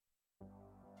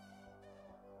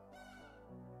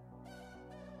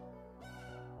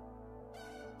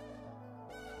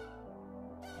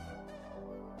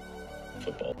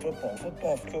Football. Football.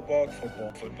 Football. Football.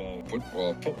 Football. Football.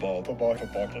 Football. Football. Football.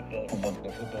 Football.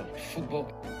 Football. Football. Football.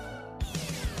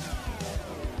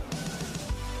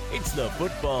 It's the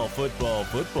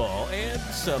football, and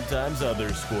sometimes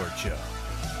other sport show.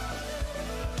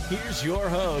 Here's your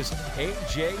host,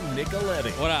 AJ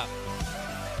Nicoletti. What up?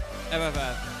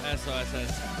 FFFSOSS.com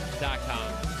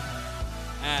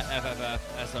at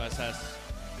FFFSOSS.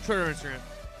 Twitter, Instagram,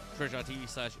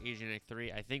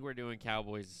 twitch.tv/AsianX3. I think we're doing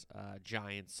Cowboys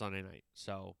Giants Sunday night,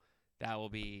 so that will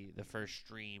be the first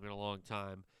stream in a long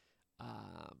time.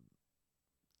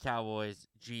 Cowboys,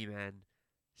 G-Men,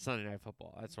 Sunday Night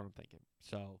Football. That's what I'm thinking.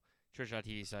 So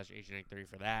twitch.tv/AsianX3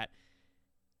 for that.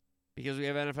 Because we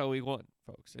have NFL Week 1,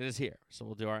 folks. It is here. So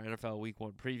we'll do our NFL Week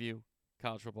 1 preview,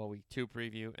 College Football Week 2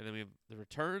 preview, and then we have the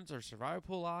returns, our survivor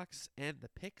pool locks, and the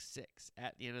pick 6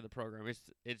 at the end of the program.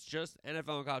 It's just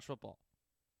NFL and college football.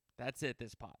 That's it,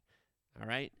 this pod. All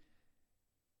right?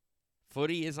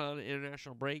 Footy is on an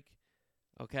international break.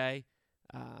 Okay?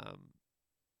 I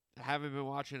haven't been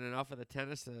watching enough of the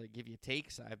tennis to give you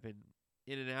takes. I've been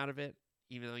in and out of it,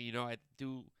 even though, I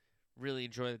do really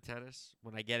enjoy the tennis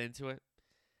when I get into it.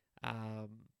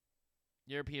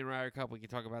 European Ryder Cup, we can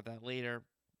talk about that later.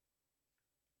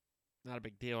 Not a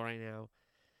big deal right now.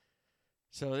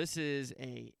 So this is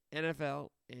a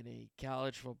NFL and a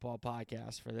college football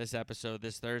podcast for this episode,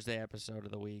 this Thursday episode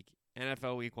of the week.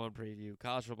 NFL Week 1 preview,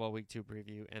 College Football Week 2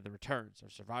 preview, and the returns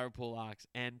of survivor pool locks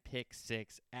and pick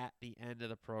 6 at the end of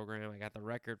the program. I got the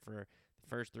record for the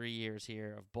first 3 years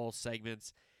here of both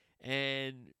segments.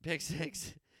 And pick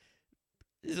 6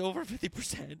 is over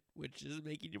 50%, which is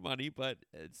making you money, but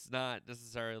it's not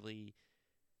necessarily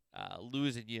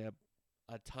losing you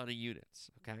a ton of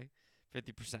units, okay?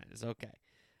 50% is okay.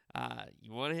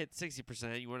 You want to hit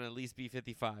 60%, you want to at least be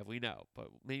 55, we know, but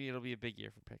maybe it'll be a big year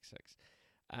for pick 6.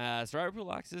 Survivor Pool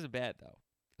Locks isn't bad, though.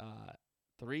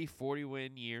 3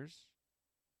 40-win years.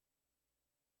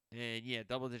 And, yeah,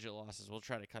 double-digit losses. We'll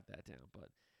try to cut that down. But,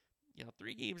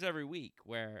 3 games every week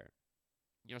where,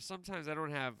 sometimes I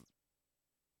don't have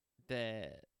the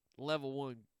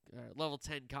level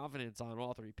 10 confidence on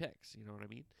all 3 picks. You know what I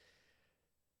mean?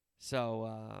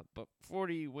 So, but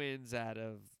 40 wins out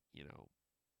of,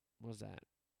 what was that?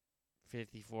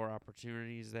 54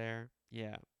 opportunities there.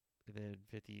 Yeah. And then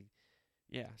 50.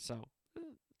 Yeah. So,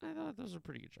 I thought those were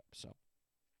pretty good jobs. So,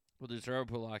 we'll do survivor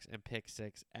pool locks and pick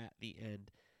 6 at the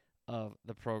end of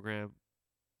the program.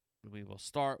 We will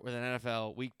start with an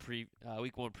NFL Week 1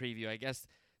 preview. I guess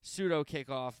pseudo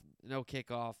kickoff, no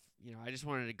kickoff. I just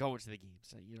wanted to go into the game.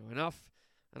 So, enough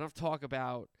talk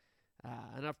about,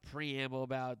 enough preamble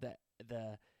about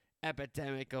the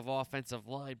epidemic of offensive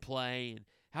line play and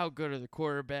how good are the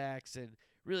quarterbacks, and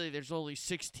really there's only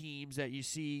 6 teams that you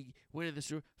see winning the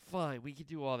Super. Fine, we can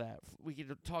do all that. We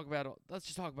can talk about. Let's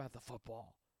just talk about the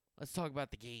football. Let's talk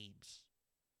about the games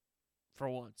for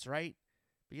once, right?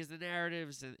 Because the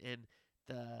narratives and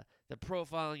the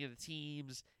profiling of the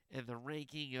teams and the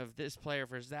ranking of this player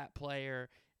versus that player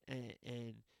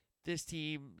and this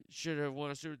team should have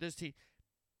won a Super. This team,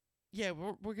 yeah,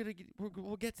 we'll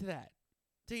get to that.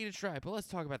 Take it in stride, but let's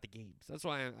talk about the games. That's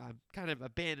why I'm kind of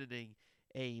abandoning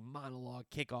a monologue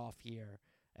kickoff here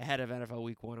ahead of NFL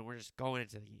Week 1, and we're just going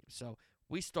into the game. So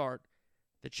we start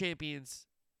the champions,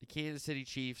 the Kansas City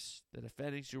Chiefs, the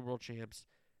defending Super Bowl champs,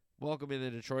 welcoming the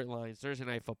Detroit Lions, Thursday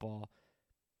Night Football.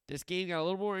 This game got a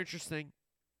little more interesting.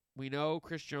 We know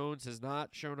Chris Jones has not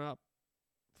shown up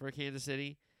for Kansas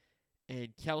City,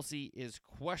 and Kelsey is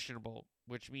questionable,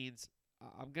 which means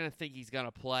I'm going to think he's going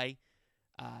to play.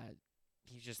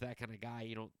 He's just that kind of guy.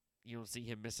 You don't see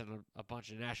him missing a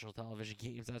bunch of national television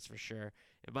games, that's for sure,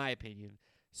 in my opinion.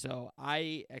 So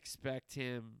I expect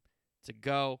him to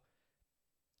go.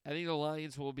 I think the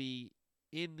Lions will be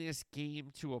in this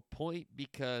game to a point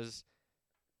because,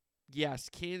 yes,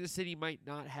 Kansas City might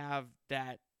not have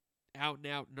that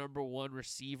out-and-out number 1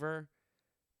 receiver,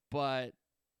 but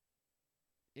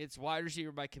it's wide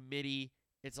receiver by committee.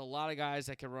 It's a lot of guys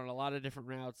that can run a lot of different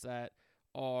routes that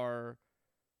are,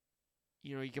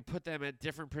 you can put them at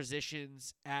different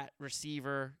positions at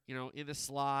receiver, in the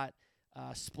slot,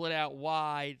 split out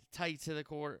wide, tight to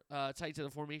the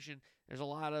formation. There's a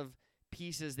lot of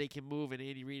pieces they can move, and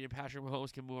Andy Reid and Patrick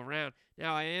Mahomes can move around.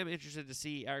 Now, I am interested to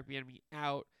see Eric Bieniemy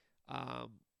out.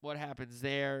 What happens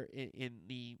there in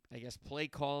the, I guess, play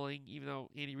calling, even though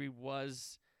Andy Reid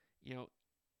was,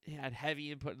 had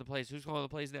heavy input in the plays. Who's calling the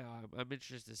plays now? I'm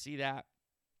interested to see that.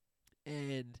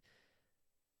 And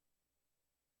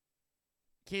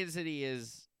Kansas City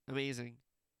is amazing.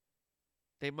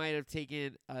 They might have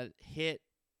taken a hit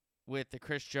with the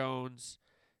Chris Jones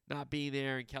not being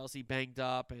there and Kelsey banged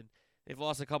up, and They've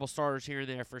lost a couple starters here and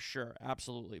there for sure,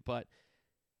 absolutely. But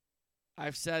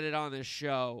I've said it on this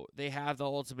show, they have the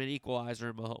ultimate equalizer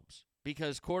in Mahomes.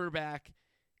 Because quarterback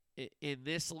in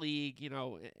this league, you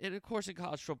know, and of course in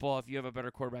college football, if you have a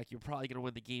better quarterback, you're probably going to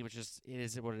win the game. It's just, it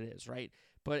is what it is, right?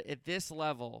 But at this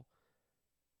level,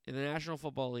 in the National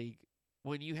Football League,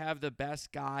 when you have the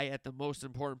best guy at the most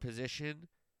important position,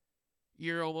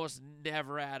 you're almost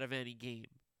never out of any game.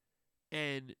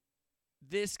 And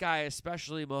this guy,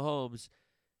 especially Mahomes,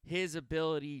 his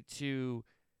ability to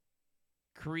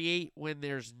create when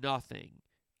there's nothing,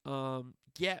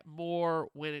 get more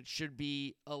when it should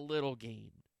be a little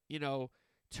gain, you know,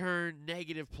 turn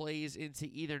negative plays into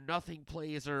either nothing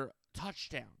plays or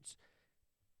touchdowns.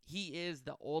 He is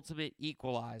the ultimate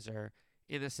equalizer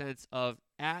in the sense of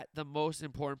at the most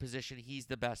important position, he's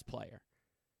the best player.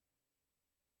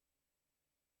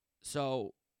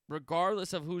 So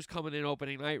regardless of who's coming in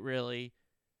opening night, really,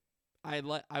 I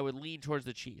would lean towards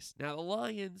the Chiefs. Now, the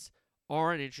Lions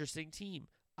are an interesting team.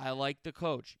 I like the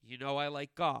coach. You know I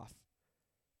like Goff.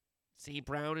 St.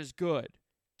 Brown is good.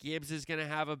 Gibbs is going to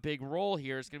have a big role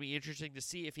here. It's going to be interesting to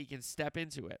see if he can step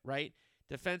into it, right?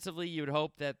 Defensively, you would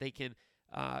hope that they can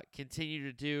continue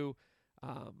to do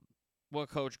what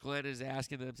Coach Glenn is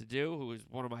asking them to do, who is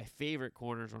one of my favorite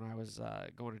corners when I was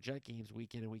going to Jet games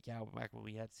week in and week out back when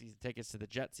we had season tickets to the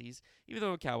Jetsies. Even though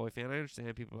I'm a Cowboy fan, I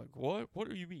understand people are like, what? What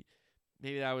do you mean?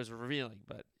 Maybe that was revealing,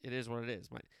 but it is what it is.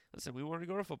 Listen, we wanted to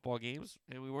go to football games,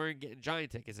 and we weren't getting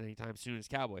Giant tickets anytime soon as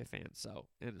Cowboy fans, so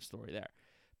end of story there.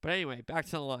 But anyway, back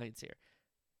to the Lions here.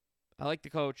 I like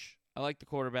the coach. I like the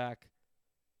quarterback.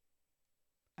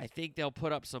 I think they'll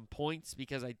put up some points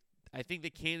because I think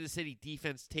the Kansas City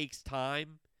defense takes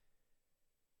time.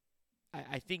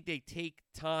 I think they take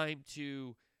time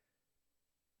to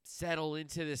settle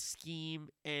into the scheme,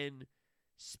 and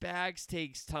Spags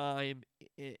takes time,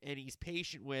 and he's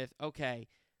patient with, okay,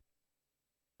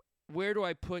 where do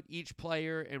I put each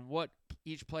player and what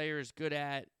each player is good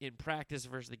at in practice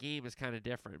versus the game is kind of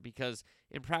different because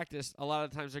in practice, a lot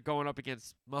of times they're going up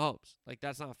against Mahomes. Like,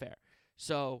 that's not fair.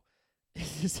 So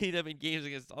to see them in games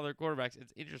against other quarterbacks,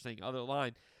 it's interesting, other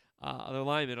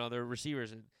linemen, other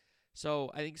receivers. And so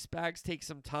I think Spags takes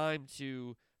some time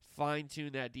to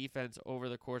fine-tune that defense over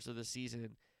the course of the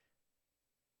season.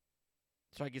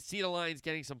 So I can see the Lions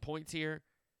getting some points here,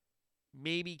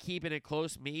 maybe keeping it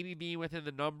close, maybe being within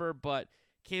the number, but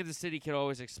Kansas City could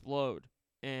always explode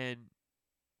and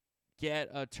get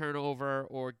a turnover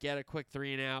or get a quick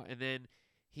 3-and-out, and then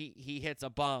he hits a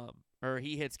bomb, or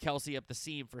he hits Kelsey up the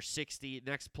seam for 60.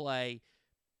 Next play,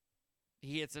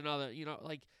 he hits another,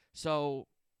 so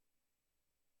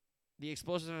the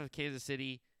explosiveness of Kansas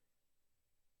City,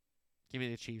 give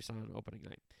me the Chiefs on opening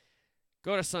night.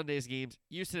 Go to Sunday's games.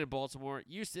 Houston and Baltimore.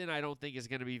 Houston, I don't think is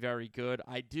going to be very good.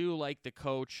 I do like the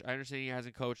coach. I understand he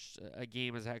hasn't coached a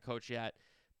game as head coach yet,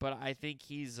 but I think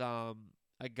he's a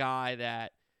guy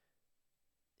that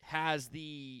has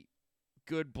the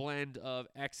good blend of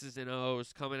X's and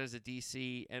O's coming as a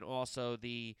DC and also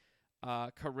the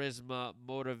charisma,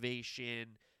 motivation,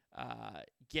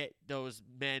 get those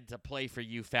men to play for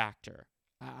you factor.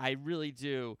 I really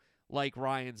do like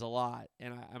Ryans a lot,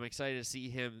 and I'm excited to see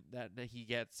him that he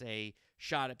gets a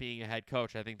shot at being a head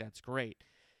coach. I think that's great.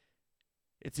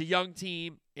 It's a young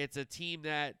team. It's a team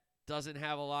that doesn't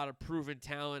have a lot of proven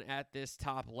talent at this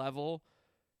top level.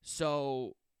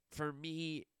 So for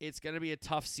me, it's going to be a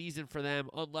tough season for them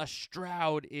unless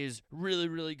Stroud is really,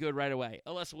 really good right away.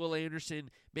 Unless Will Anderson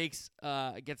gets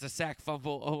a sack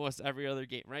fumble almost every other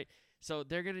game, right? So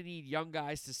they're going to need young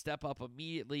guys to step up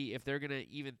immediately if they're going to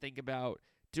even think about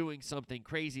doing something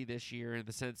crazy this year in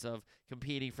the sense of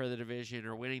competing for the division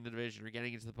or winning the division or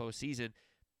getting into the postseason.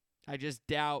 I just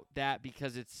doubt that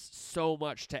because it's so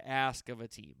much to ask of a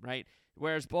team, right?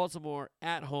 Whereas Baltimore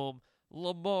at home,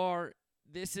 Lamar,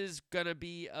 this is going to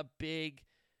be a big,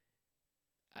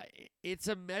 it's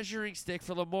a measuring stick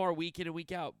for Lamar week in and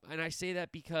week out. And I say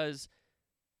that because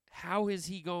how is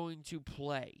he going to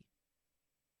play?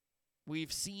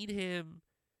 We've seen him,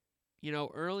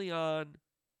 early on,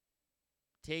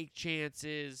 take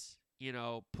chances,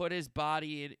 put his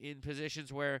body in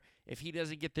positions where if he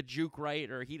doesn't get the juke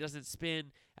right or he doesn't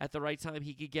spin at the right time,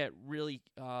 he could get really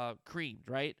creamed,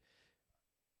 right?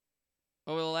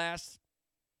 Over the last,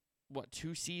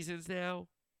 2 seasons now,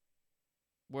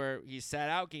 where he sat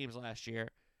out games last year,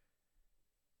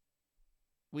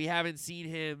 we haven't seen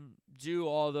him do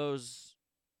all those,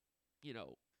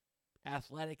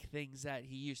 athletic things that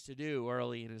he used to do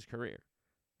early in his career.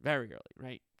 Very early,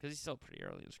 right? Because he's still pretty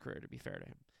early in his career, to be fair to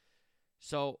him.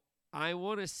 So I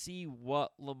want to see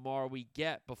what Lamar we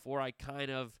get before I kind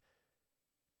of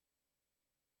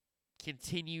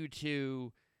continue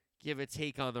to give a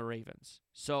take on the Ravens.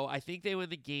 So I think they win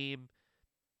the game.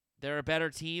 They're a better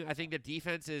team. I think the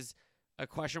defense is a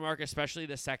question mark, especially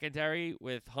the secondary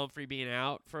with Humphrey being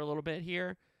out for a little bit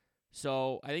here.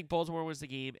 So I think Baltimore wins the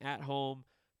game at home,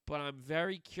 but I'm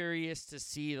very curious to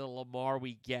see the Lamar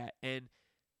we get. And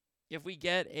if we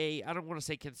get I don't want to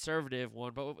say conservative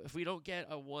one, but if we don't get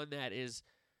a one that is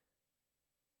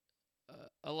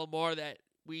a Lamar that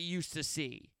we used to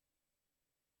see,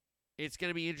 it's going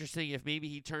to be interesting if maybe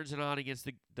he turns it on against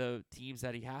the teams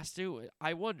that he has to.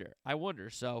 I wonder.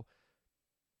 So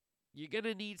you're going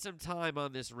to need some time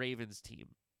on this Ravens team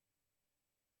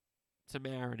to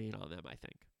marinate on them, I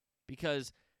think,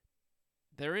 because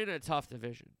they're in a tough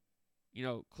division.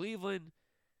 Cleveland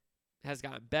has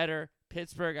gotten better.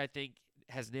 Pittsburgh, I think,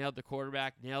 has nailed the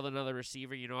quarterback, nailed another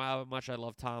receiver. You know how much I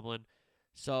love Tomlin.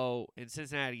 So, and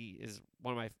Cincinnati is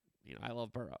one of my, I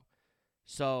love Burrow.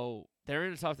 So, they're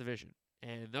in a tough division,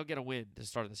 and they'll get a win to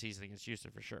start the season against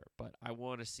Houston for sure. But I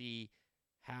want to see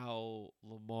how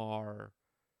Lamar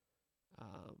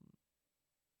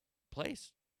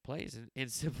plays in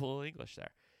simple English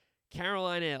there.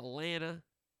 Carolina, Atlanta,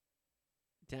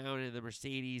 down in the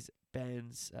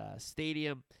Mercedes-Benz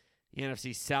Stadium. The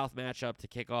NFC South matchup to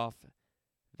kick off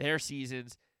their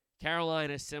seasons.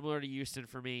 Carolina, similar to Houston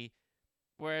for me,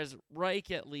 whereas Reich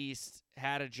at least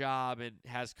had a job and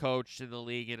has coached in the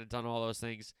league and had done all those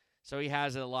things. So he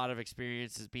has a lot of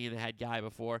experience as being the head guy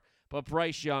before. But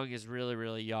Bryce Young is really,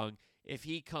 really young. If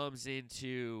he comes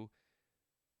into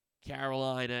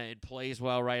Carolina and plays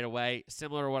well right away,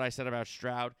 similar to what I said about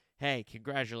Stroud, hey,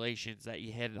 congratulations that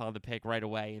you hit it on the pick right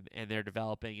away and they're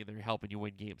developing and they're helping you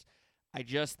win games. I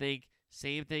just think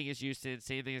same thing as Houston,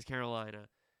 same thing as Carolina.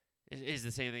 It is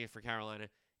the same thing for Carolina.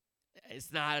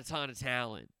 It's not a ton of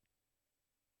talent.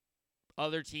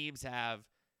 Other teams have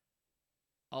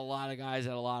a lot of guys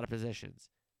at a lot of positions.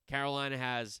 Carolina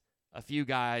has a few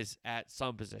guys at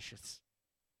some positions.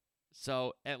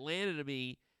 So Atlanta, to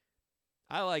me,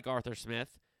 I like Arthur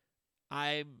Smith.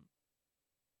 I'm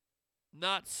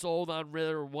not sold on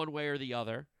Ritter one way or the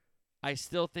other. I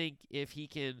still think if he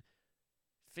can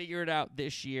figure it out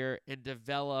this year and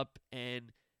develop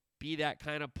and be that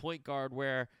kind of point guard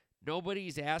where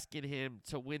nobody's asking him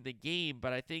to win the game,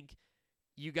 but I think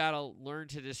you got to learn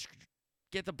to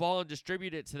get the ball and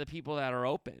distribute it to the people that are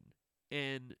open.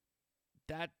 And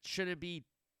that shouldn't be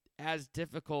as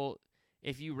difficult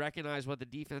if you recognize what the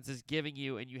defense is giving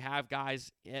you and you have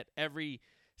guys at every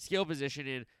skill position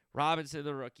in Robinson,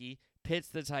 the rookie, Pitts,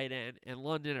 the tight end, and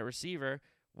London at receiver,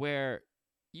 where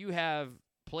you have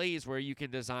plays where you can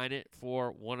design it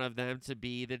for one of them to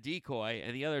be the decoy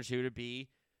and the other two to be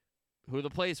who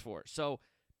the play's for. So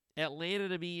Atlanta,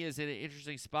 to me, is in an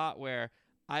interesting spot where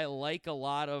I like a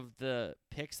lot of the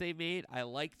picks they made. I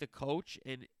like the coach,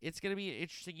 and it's going to be an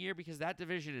interesting year because that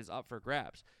division is up for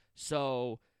grabs.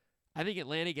 So I think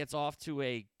Atlanta gets off to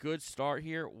a good start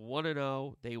here,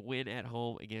 1-0. They win at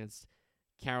home against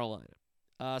Carolina.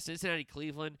 Cincinnati,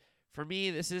 Cleveland. For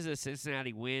me, this is a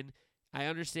Cincinnati win. I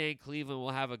understand Cleveland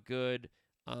will have a good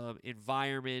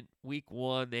environment. Week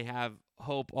 1, they have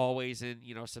hope always in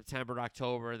September,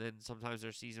 October. Then sometimes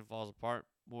their season falls apart.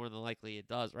 More than likely it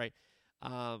does, right?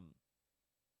 So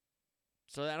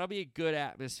that'll be a good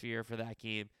atmosphere for that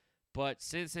game. But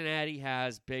Cincinnati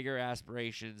has bigger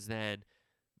aspirations than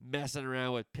messing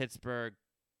around with Pittsburgh,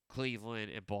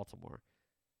 Cleveland, and Baltimore.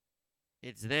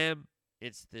 It's them,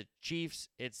 it's the Chiefs,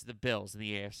 it's the Bills in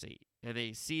the AFC. And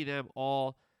they see them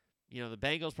all. The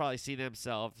Bengals probably see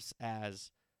themselves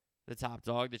as the top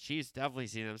dog. The Chiefs definitely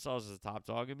see themselves as the top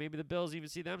dog. And maybe the Bills even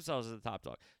see themselves as the top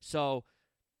dog. So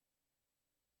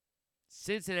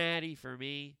Cincinnati, for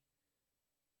me,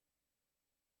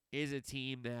 is a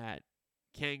team that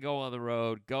can go on the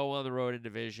road in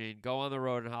division, go on the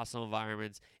road in hostile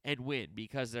environments, and win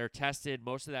because they're tested.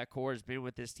 Most of that core has been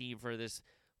with this team for this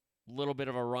little bit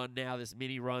of a run now, this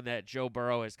mini run that Joe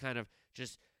Burrow has kind of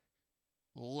just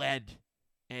led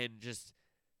and just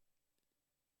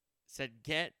said,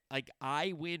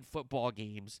 I win football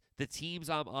games. The teams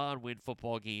I'm on win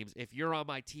football games. If you're on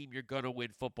my team, you're going to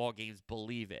win football games.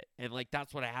 Believe it. And,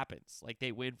 that's what happens.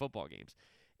 They win football games.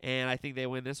 And I think they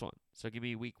win this one. So give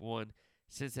me week 1,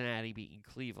 Cincinnati beating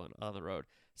Cleveland on the road.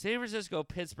 San Francisco,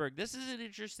 Pittsburgh. This is an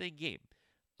interesting game.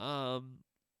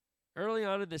 Early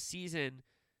on in the season,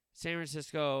 San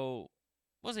Francisco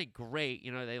wasn't great.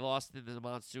 They lost in the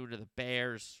monsoon to the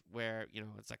Bears where,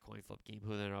 it's a coin flip game.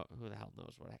 Who the hell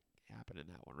knows what happened in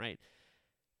that one, right?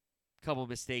 Couple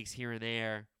mistakes here and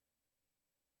there.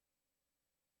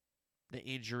 The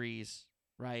injuries,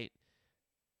 right?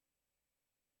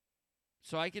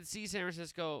 So I can see San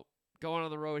Francisco going on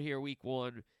the road here week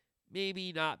 1,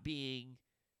 maybe not being,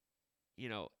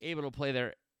 able to play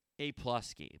their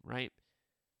A-plus game, right?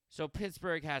 So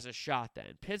Pittsburgh has a shot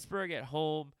then. Pittsburgh at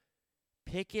home,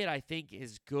 Pickett, I think,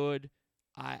 is good.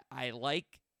 I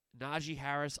like Najee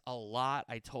Harris a lot.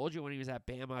 I told you when he was at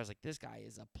Bama, I was like, this guy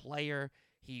is a player.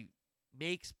 He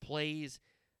makes plays.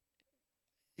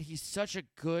 He's just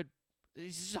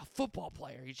a football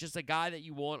player. He's just a guy that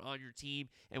you want on your team.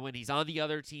 And when he's on the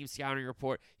other team scouting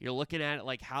report, you're looking at it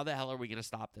like, how the hell are we going to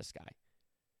stop this guy?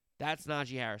 That's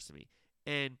Najee Harris to me.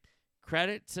 And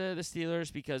credit to the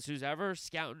Steelers, because who's ever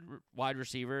scouting wide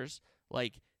receivers,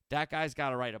 like, that guy's got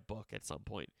to write a book at some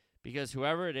point. Because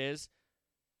whoever it is,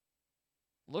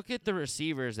 look at the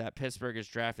receivers that Pittsburgh has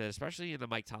drafted, especially in the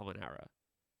Mike Tomlin era.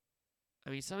 I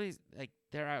mean, some of these, like,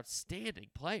 they're outstanding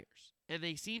players. And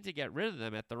they seem to get rid of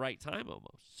them at the right time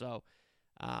almost. So,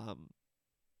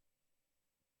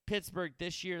 Pittsburgh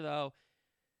this year, though,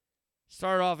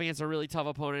 started off against a really tough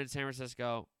opponent in San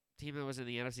Francisco. Team that was in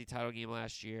the NFC title game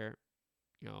last year.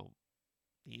 The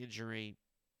injury.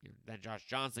 Then Josh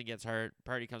Johnson gets hurt.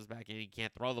 Purdy comes back in. He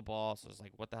can't throw the ball. So it's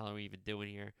like, what the hell are we even doing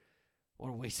here? What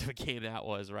a waste of a game that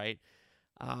was, right?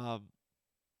 San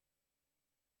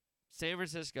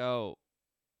Francisco,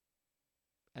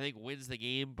 I think, wins the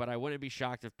game, but I wouldn't be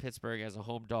shocked if Pittsburgh as a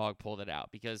home dog pulled it out,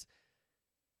 because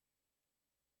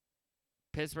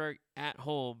Pittsburgh at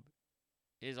home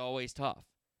is always tough.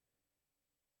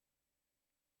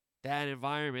 That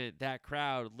environment, that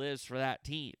crowd lives for that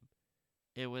team.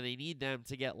 And when they need them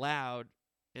to get loud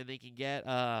and they can get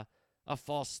a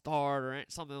false start or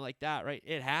something like that, right?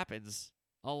 It happens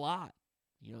a lot.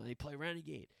 They play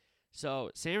Renegade.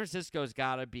 So San Francisco's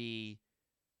got to be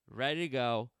ready to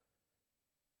go,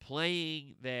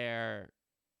 playing their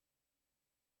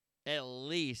at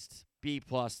least B+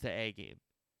 to A game.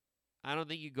 I don't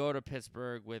think you go to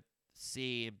Pittsburgh with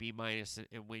C and B-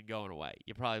 and win going away.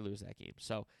 You probably lose that game.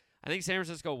 So I think San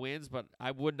Francisco wins, but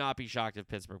I would not be shocked if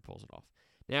Pittsburgh pulls it off.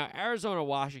 Now, Arizona,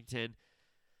 Washington.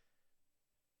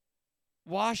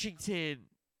 Washington,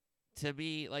 to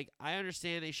me, like, I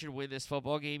understand they should win this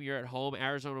football game. You're at home.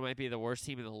 Arizona might be the worst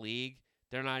team in the league.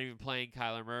 They're not even playing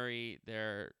Kyler Murray,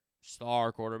 their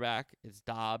star quarterback. It's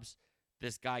Dobbs.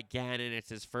 This guy, Gannon, it's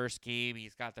his first game.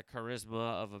 He's got the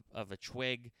charisma of a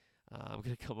twig. I'm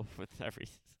going to come up with I'm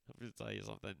going to tell you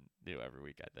something new every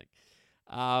week, I think.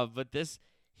 But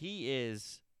he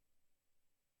is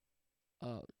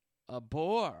a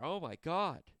bore. Oh, my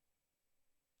God.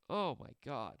 Oh, my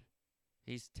God.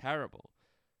 He's terrible.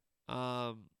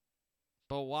 But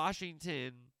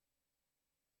Washington,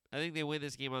 I think they win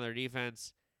this game on their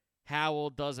defense. Howell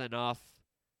does enough.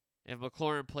 If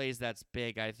McLaurin plays, that's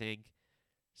big, I think.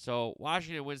 So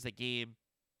Washington wins the game.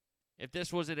 If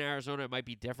this was in Arizona, it might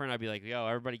be different. I'd be like, yo,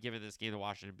 everybody giving this game to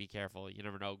Washington. Be careful. You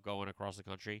never know going across the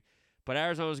country. But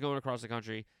Arizona's going across the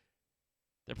country.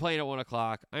 They're playing at 1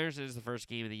 o'clock. I understand it's the first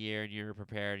game of the year, and you're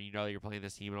prepared, and you know you're playing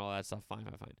this team and all that stuff. Fine.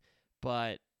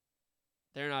 But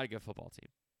they're not a good football team.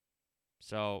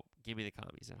 So give me the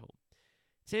Commies at home.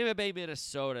 Tampa Bay,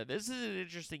 Minnesota. This is an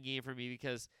interesting game for me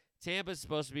because Tampa's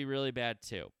supposed to be really bad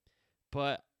too.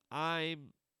 But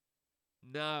I'm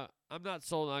not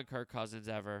sold on Kirk Cousins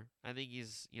ever. I think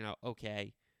he's,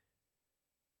 okay.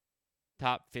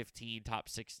 Top 15, top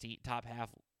 16, top half,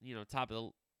 top of the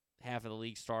half of the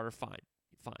league starter, fine.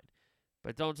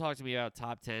 But don't talk to me about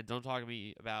top 10. Don't talk to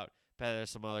me about better than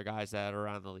some other guys that are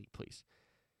around the league, please.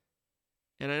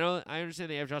 And I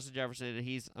understand they have Justin Jefferson, and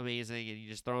he's amazing, and you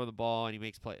just throw him the ball, and he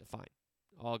makes plays. Fine.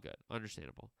 All good.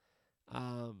 Understandable.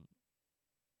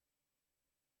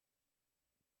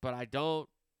 But I don't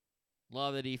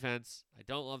love the defense. I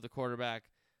don't love the quarterback.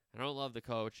 I don't love the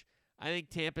coach. I think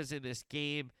Tampa's in this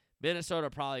game. Minnesota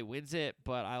probably wins it,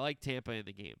 but I like Tampa in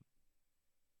the game.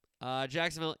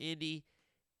 Jacksonville, Indy,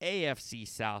 AFC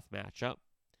South matchup.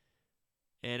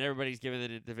 And everybody's giving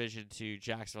the division to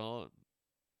Jacksonville,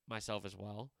 myself as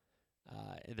well,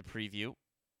 in the preview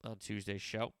on Tuesday's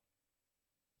show.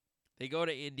 They go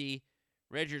to Indy.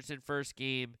 Richardson first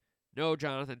game. No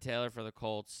Jonathan Taylor for the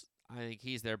Colts. I think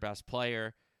he's their best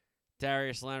player.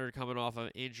 Darius Leonard coming off of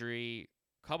injury,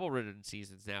 couple ridden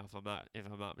seasons now, if I'm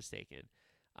not mistaken.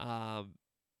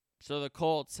 So the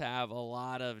Colts have a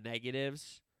lot of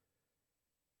negatives.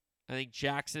 I think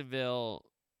Jacksonville,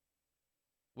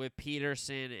 with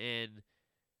Peterson and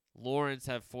Lawrence,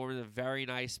 have formed a very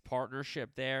nice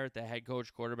partnership there at the head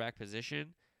coach quarterback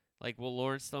position. Like, will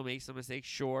Lawrence still make some mistakes?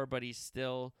 Sure, but he's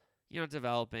still,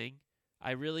 developing.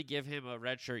 I really give him a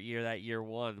redshirt year that year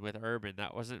one with Urban.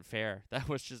 That wasn't fair. That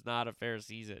was just not a fair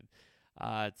season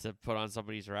to put on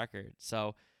somebody's record.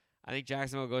 So I think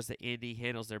Jacksonville goes to Indy,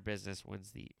 handles their business,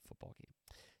 wins the football game.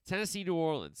 Tennessee, New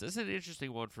Orleans. This is an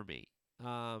interesting one for me.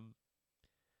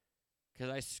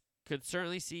 Because could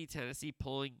certainly see Tennessee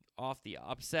pulling off the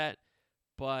upset,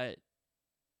 but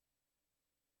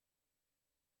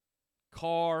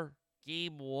Carr,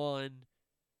 game 1,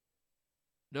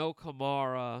 no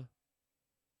Kamara,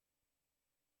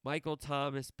 Michael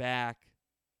Thomas back.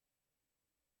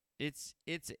 It's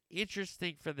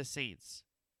interesting for the Saints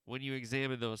when you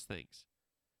examine those things,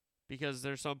 because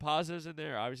there's some positives in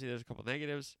there. Obviously, there's a couple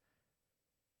negatives.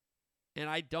 And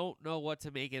I don't know what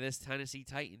to make of this Tennessee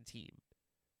Titan team.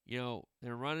 You know,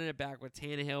 they're running it back with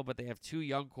Tannehill, but they have 2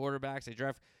 young quarterbacks. They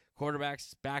draft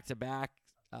quarterbacks back-to-back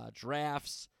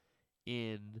drafts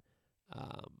in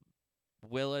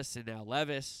Willis and now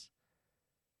Levis.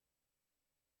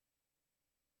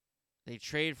 They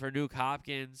trade for Nuke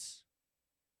Hopkins,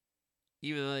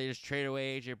 even though they just trade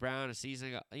away A.J. Brown a season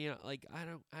ago. You know, like, I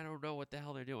don't know what the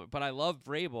hell they're doing. But I love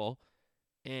Vrabel,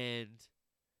 and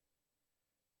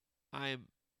I'm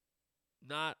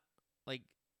not, like,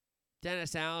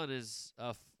 Dennis Allen is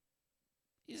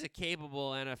he's a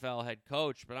capable NFL head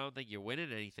coach, but I don't think you're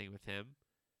winning anything with him.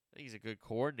 I think he's a good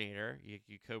coordinator.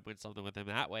 You could win something with him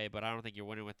that way, but I don't think you're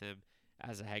winning with him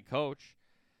as a head coach.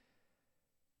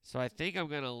 So I think I'm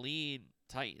going to lean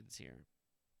Titans here.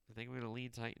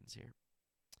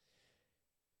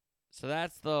 So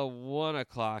that's the 1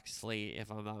 o'clock slate,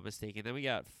 if I'm not mistaken. Then we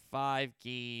got 5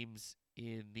 games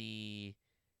in the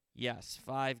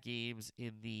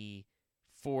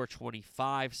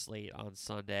 4:25 slate on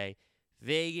Sunday.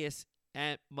 Vegas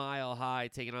at Mile High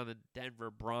taking on the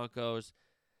Denver Broncos.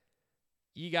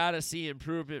 You got to see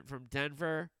improvement from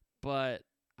Denver, but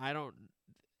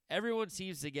everyone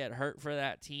seems to get hurt for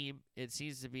that team. It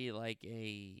seems to be like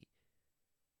a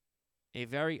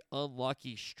very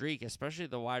unlucky streak, especially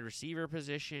the wide receiver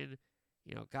position.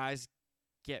 You know, guys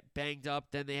get banged up,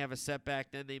 then they have a setback,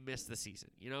 then they miss the season.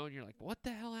 You know, and you're like, what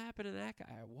the hell happened to that guy?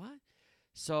 What?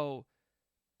 So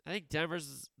I think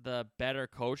Denver's the better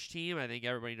coach team. I think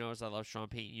everybody knows I love Sean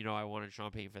Payton. You know, I wanted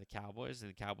Sean Payton for the Cowboys, and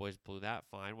the Cowboys blew that.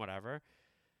 Fine, whatever.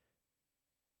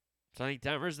 So I think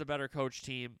Denver's the better coach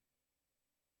team.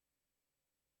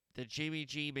 The Jimmy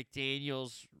G.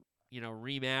 McDaniels,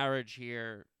 remarriage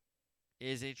here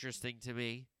is interesting to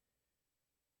me.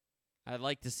 I'd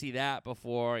like to see that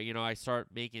before, I start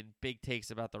making big takes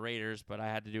about the Raiders, but I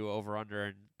had to do over-under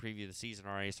and preview the season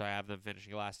already, so I have them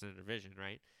finishing last in the division,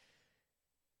 right?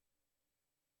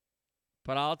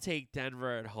 But I'll take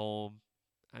Denver at home.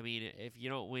 I mean, if you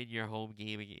don't win your home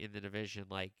game in the division,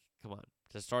 come on.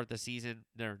 To start the season,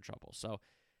 they're in trouble. So,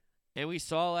 and we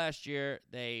saw last year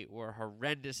they were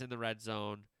horrendous in the red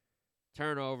zone.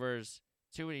 Turnovers.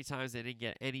 Too many times they didn't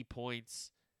get any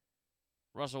points.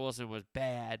 Russell Wilson was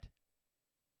bad.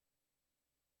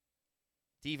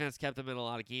 Defense kept them in a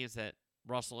lot of games that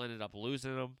Russell ended up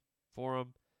losing them for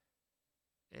him.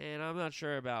 And I'm not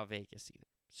sure about Vegas either.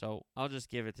 So I'll just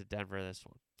give it to Denver this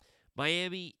one.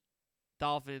 Miami,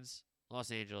 Dolphins,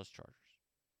 Los Angeles Chargers.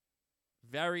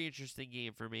 Very interesting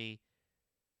game for me.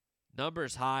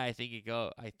 Numbers high. I think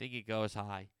it goes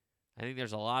high. I think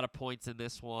there's a lot of points in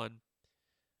this one.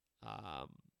 I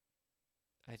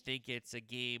think it's a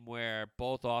game where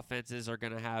both offenses are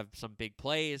going to have some big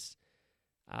plays.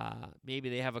 Maybe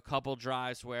they have a couple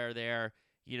drives where they're,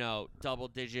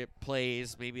 double-digit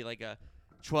plays, maybe like a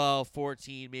 12,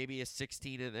 14, maybe a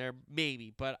 16 in there,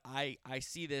 maybe. But I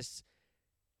see this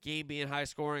game being high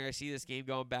scoring. I see this game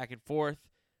going back and forth.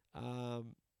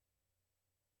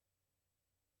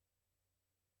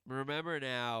 Remember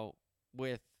now,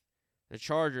 with the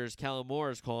Chargers, Kellen Moore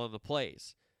is calling the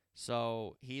plays.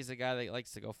 So he's a guy that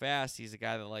likes to go fast. He's a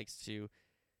guy that likes to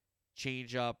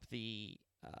change up the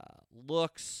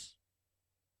looks,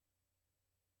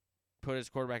 put his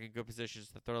quarterback in good positions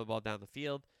to throw the ball down the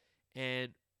field. And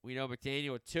we know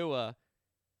McDaniel with Tua,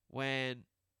 when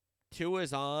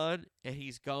Tua's on and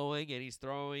he's going and he's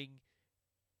throwing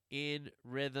in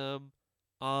rhythm,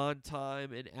 on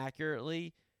time, and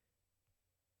accurately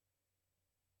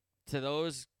to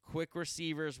those quick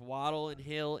receivers, Waddle and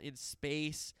Hill in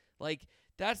space.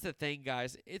 That's the thing,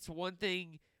 guys. It's one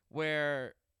thing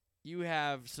where you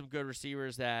have some good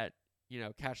receivers that,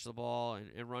 catch the ball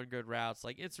and run good routes.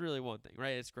 It's really one thing,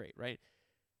 right? It's great, right?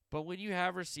 But when you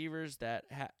have receivers that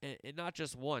and not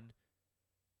just one,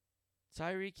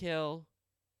 Tyreek Hill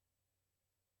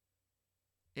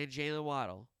and Jalen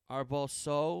Waddle are both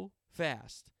so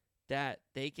fast that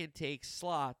they can take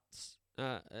slots.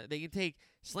 They can take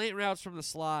slant routes from the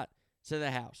slot to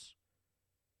the house.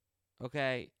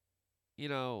 Okay?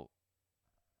 Tyreek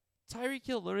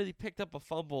Hill literally picked up a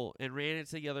fumble and ran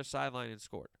into the other sideline and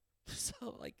scored.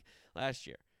 So, last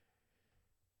year.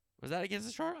 Was that against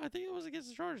the Chargers? I think it was against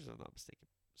the Chargers, if I'm not mistaken.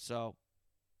 So,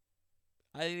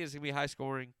 I think it's going to be high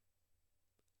scoring.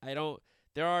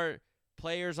 There are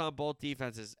players on both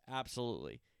defenses,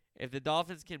 absolutely. If the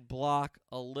Dolphins can block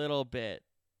a little bit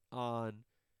on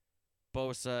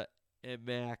Bosa and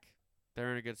Mack,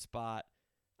 they're in a good spot.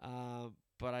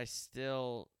 But I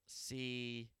still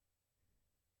see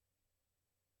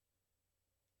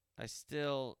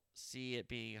it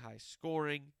being high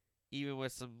scoring, even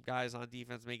with some guys on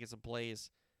defense making some plays.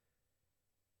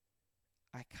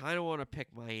 I kind of want to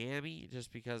pick Miami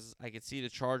just because I could see the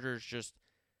Chargers just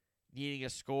needing a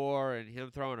score and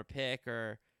him throwing a pick,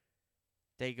 or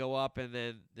they go up and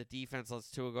then the defense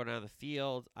lets Tua go down the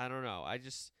field. I don't know.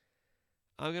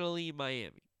 I'm going to lean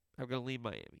Miami.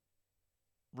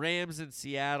 Rams in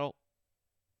Seattle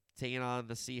taking on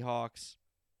the Seahawks.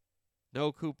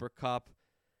 No Cooper Kupp.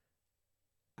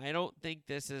 I don't think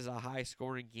this is a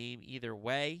high-scoring game either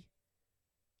way.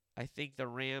 I think the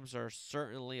Rams are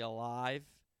certainly alive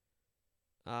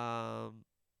in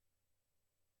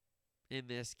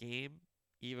this game,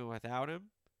 even without him.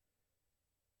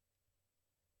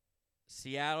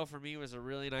 Seattle, for me, was a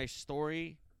really nice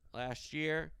story last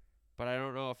year, but I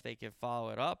don't know if they can follow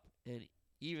it up. And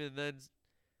even then,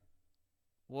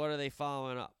 what are they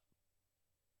following up?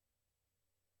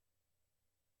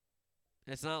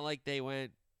 It's not like they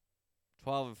went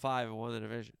 12-5 and won the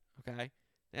division, okay?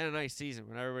 They had a nice season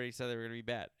when everybody said they were going to be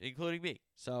bad, including me.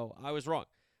 So I was wrong.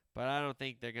 But I don't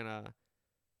think they're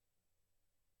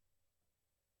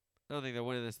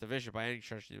winning this division by any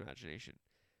stretch of the imagination.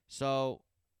 So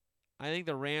I think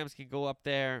the Rams can go up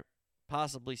there,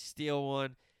 possibly steal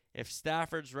one. If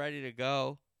Stafford's ready to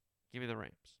go, give me the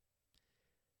Rams.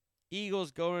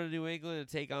 Eagles go to New England and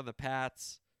take on the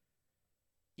Pats.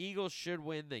 Eagles should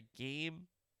win the game.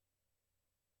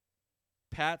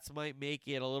 Pats might make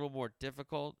it a little more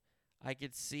difficult. I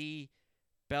could see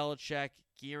Belichick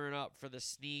gearing up for the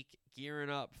sneak, gearing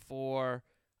up for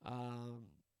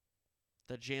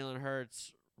the Jalen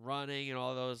Hurts running and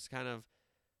all those kind of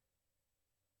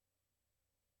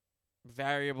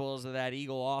variables of that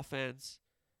Eagle offense.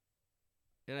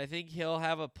 And I think he'll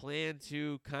have a plan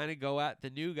to kind of go at the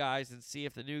new guys and see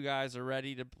if the new guys are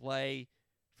ready to play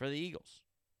for the Eagles.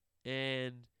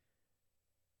 And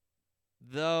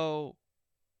though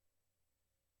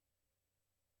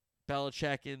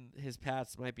Belichick and his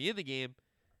Pats might be in the game,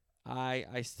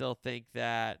 I still think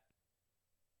that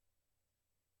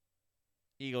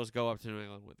Eagles go up to New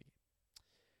England with the game.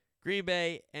 Green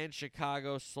Bay and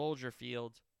Chicago, Soldier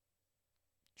Field.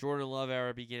 Jordan Love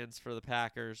era begins for the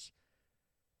Packers.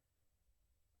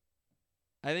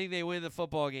 I think they win the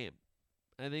football game.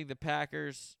 I think the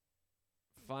Packers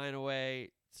find a way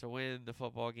to win the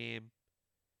football game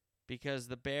because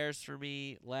the Bears, for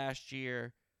me, last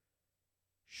year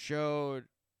showed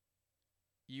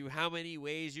you how many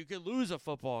ways you could lose a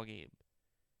football game.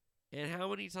 And how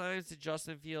many times did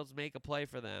Justin Fields make a play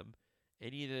for them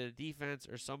and either the defense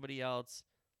or somebody else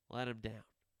let him down?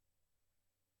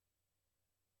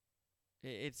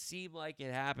 It seemed like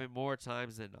it happened more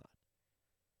times than not.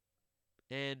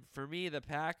 And for me, the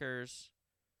Packers,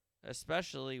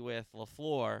 especially with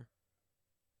LaFleur,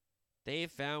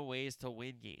 they've found ways to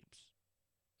win games,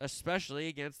 especially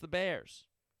against the Bears.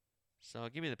 So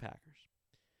give me the Packers.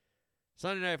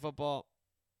 Sunday Night Football,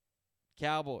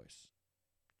 Cowboys,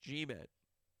 G-Men,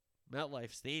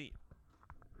 MetLife Stadium.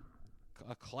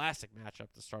 A classic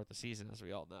matchup to start the season, as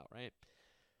we all know, right?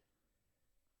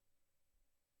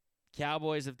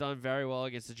 Cowboys have done very well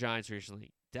against the Giants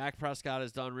recently. Dak Prescott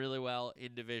has done really well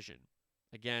in division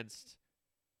against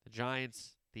the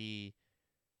Giants, the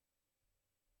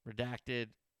redacted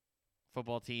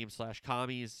football team /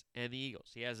 commies, and the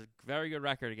Eagles. He has a very good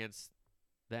record against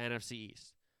the NFC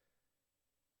East.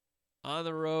 On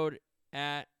the road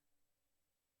at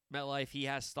MetLife, he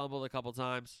has stumbled a couple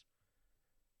times.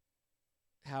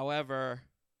 However,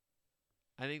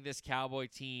 I think this Cowboy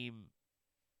team,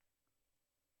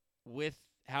 with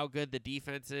how good the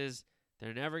defense is,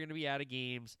 they're never going to be out of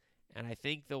games. And I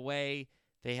think the way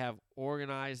they have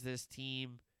organized this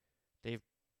team, they've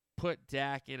put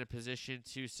Dak in a position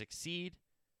to succeed.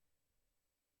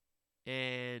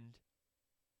 And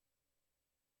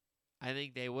I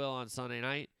think they will on Sunday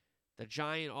night. The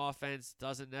Giant offense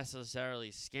doesn't necessarily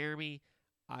scare me.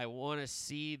 I want to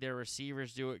see their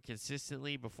receivers do it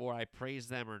consistently before I praise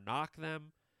them or knock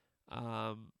them.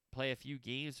 Play a few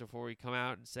games before we come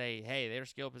out and say, hey, their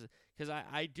skill position. Because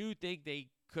I do think they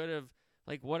could have,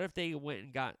 like, what if they went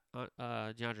and got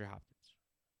DeAndre Hopkins?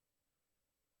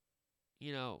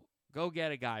 You know, go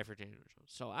get a guy for Daniel Jones.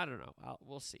 So I don't know.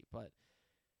 We'll see. But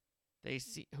they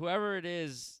see whoever it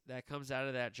is that comes out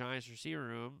of that Giants receiver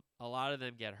room, a lot of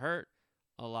them get hurt,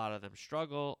 a lot of them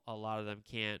struggle, a lot of them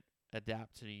can't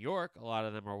adapt to New York, a lot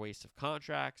of them are waste of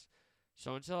contracts.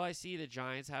 So until I see the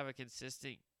Giants have a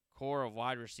consistent core of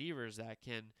wide receivers that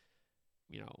can,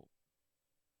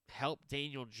 help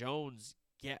Daniel Jones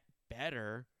get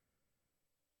better,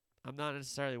 I'm not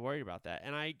necessarily worried about that.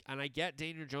 And I get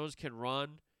Daniel Jones can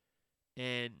run,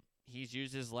 and he's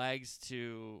used his legs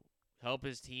to help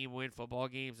his team win football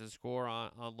games and score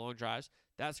on long drives.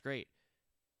 That's great.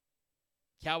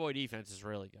 Cowboy defense is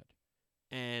really good.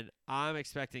 And I'm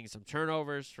expecting some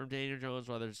turnovers from Daniel Jones,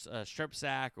 whether it's a strip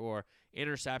sack or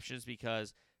interceptions,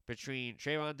 because between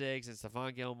Trayvon Diggs and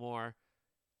Stephon Gilmore,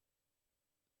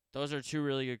 those are two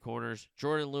really good corners.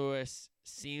 Jordan Lewis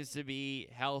seems to be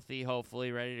healthy,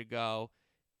 hopefully, ready to go.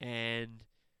 And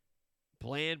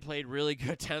Bland played really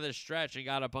good down the stretch and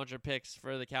got a bunch of picks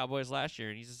for the Cowboys last year,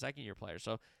 and he's a second-year player.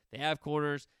 So they have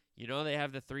corners. They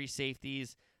have the three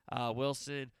safeties,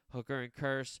 Wilson, Hooker, and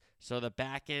Curse. So the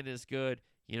back end is good.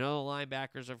 The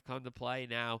linebackers have come to play.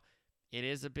 Now, it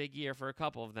is a big year for a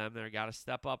couple of them. They've got to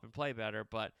step up and play better,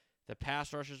 but the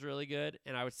pass rush is really good,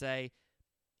 and I would say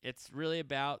it's really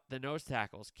about the nose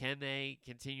tackles. Can they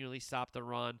continually stop the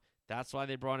run? That's why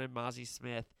they brought in Mozzie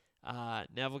Smith.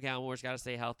 Neville Gallimore's got to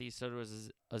stay healthy. So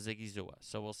does Ziggy Zua.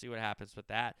 So we'll see what happens with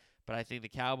that. But I think the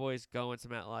Cowboys go into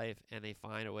MetLife and they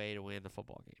find a way to win the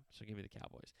football game. So give me the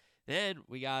Cowboys. Then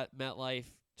we got MetLife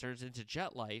turns into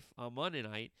Jet Life on Monday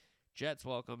night. Jets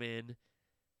welcome in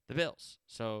the Bills.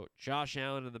 So Josh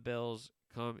Allen and the Bills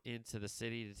come into the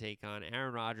city to take on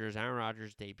Aaron Rodgers. Aaron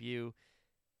Rodgers' debut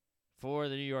for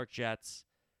the New York Jets.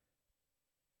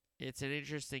 It's an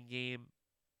interesting game.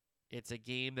 It's a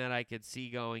game that I could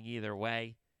see going either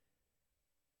way.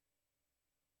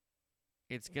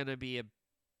 It's going to be a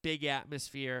big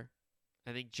atmosphere.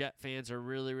 I think Jet fans are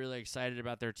really, really excited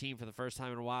about their team for the first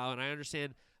time in a while. And I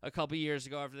understand a couple years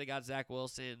ago after they got Zach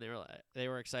Wilson, they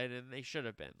were excited, and they should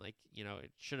have been.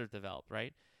 It should have developed,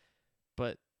 right?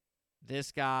 But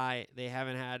this guy, they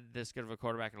haven't had this good of a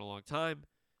quarterback in a long time.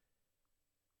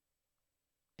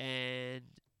 And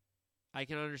I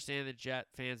can understand the Jet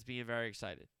fans being very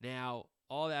excited. Now,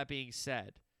 all that being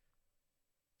said,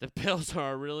 the Bills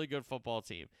are a really good football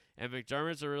team, and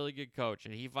McDermott's a really good coach,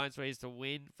 and he finds ways to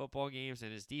win football games,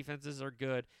 and his defenses are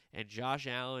good, and Josh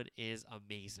Allen is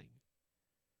amazing.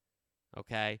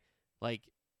 Okay?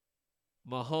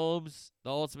 Mahomes,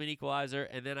 the ultimate equalizer,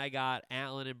 and then I got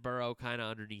Allen and Burrow kind of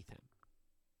underneath him,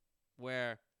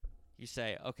 where you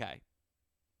say, okay,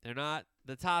 they're not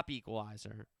the top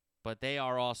equalizer, but they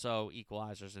are also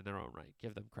equalizers in their own right.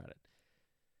 Give them credit.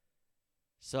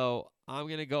 So I'm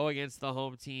going to go against the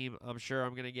home team. I'm sure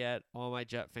I'm going to get all my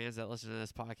Jet fans that listen to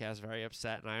this podcast very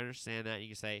upset, and I understand that. You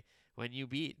can say, when you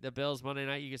beat the Bills Monday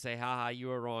night, you can say, haha, you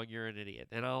were wrong, you're an idiot.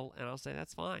 And I'll say,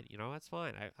 that's fine. That's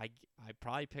fine. I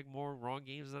probably pick more wrong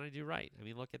games than I do right. I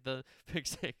mean, look at the pick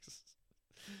six.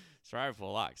 Sorry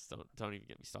for locks. Don't even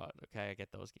get me started, okay? I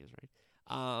get those games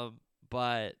right.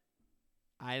 But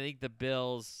I think the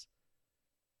Bills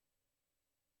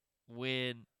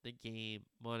win the game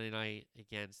Monday night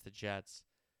against the Jets.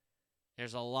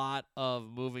 There's a lot of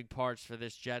moving parts for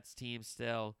this Jets team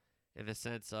still, in the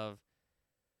sense of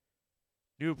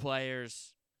new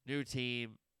players, new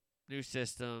team, new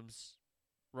systems.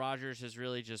 Rodgers has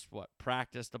really just,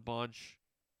 practiced a bunch,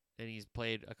 and he's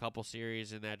played a couple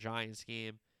series in that Giants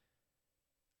game.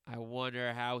 I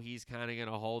wonder how he's kind of going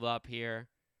to hold up here.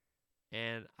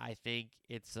 And I think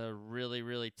it's a really,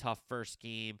 really tough first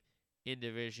game in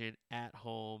division at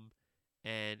home.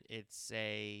 And it's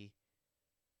a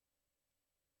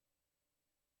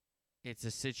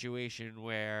situation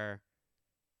where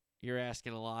you're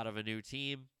asking a lot of a new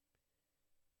team.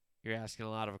 You're asking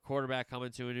a lot of a quarterback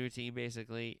coming to a new team,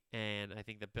 basically. And I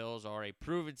think the Bills are a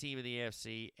proven team in the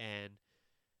AFC, and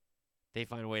they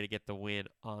find a way to get the win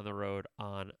on the road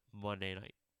on Monday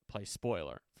night. Play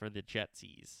spoiler for the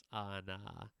Jetsies on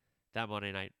that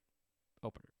Monday night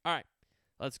opener. All right,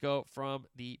 let's go from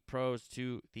the pros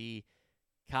to the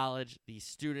college, the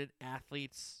student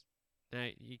athletes. Now,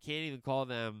 you can't even call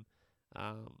them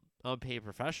unpaid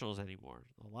professionals anymore.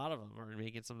 A lot of them are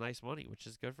making some nice money, which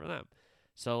is good for them.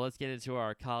 So let's get into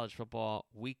our college football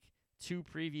week 2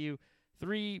 preview.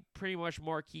 3 pretty much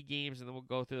marquee games, and then we'll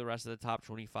go through the rest of the top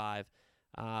 25.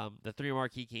 The 3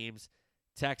 marquee games: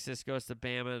 Texas goes to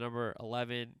Bama, number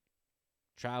 11,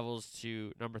 travels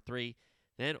to number 3.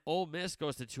 Then Ole Miss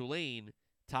goes to Tulane,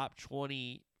 top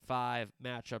 25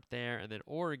 matchup there. And then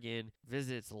Oregon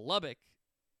visits Lubbock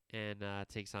and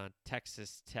takes on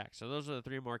Texas Tech. So those are the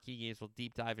three marquee games. We'll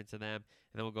deep dive into them,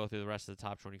 and then we'll go through the rest of the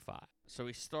top 25. So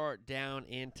we start down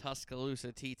in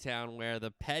Tuscaloosa, T-Town, where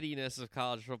the pettiness of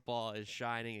college football is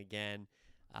shining again.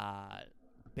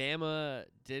 Bama's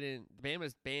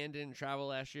band didn't travel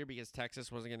last year because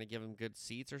Texas wasn't going to give them good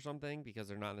seats or something because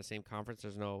they're not in the same conference.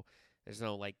 There's no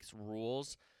like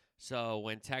rules. So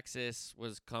when Texas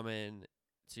was coming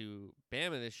to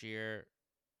Bama this year,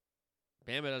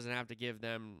 Bama doesn't have to give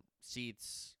them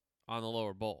seats on the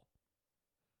lower bowl.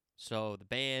 So the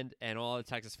band and all the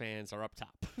Texas fans are up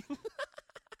top.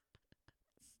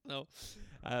 So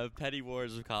petty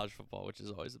wars of college football, which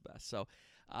is always the best. So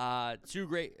two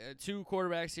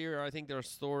quarterbacks here. I think their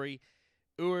story.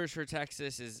 Ewers for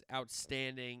Texas is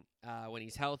outstanding. When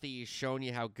he's healthy, he's shown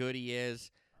you how good he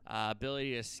is.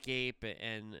 Ability to escape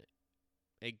and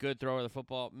a good thrower of the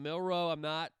football. Milroe, I'm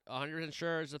not 100%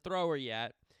 sure is a thrower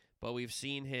yet, but we've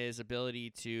seen his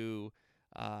ability to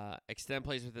extend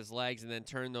plays with his legs and then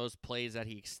turn those plays that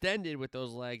he extended with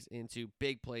those legs into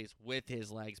big plays with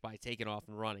his legs by taking off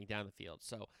and running down the field.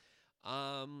 So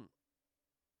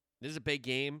this is a big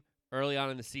game early on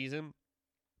in the season.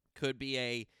 Could be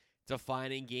a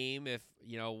defining game if,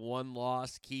 one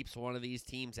loss keeps one of these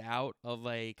teams out of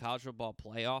a college football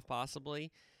playoff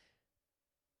possibly.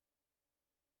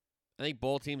 I think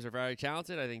both teams are very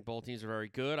talented. I think both teams are very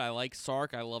good. I like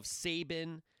Sark. I love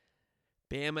Saban.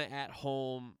 Bama at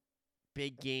home,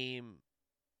 big game.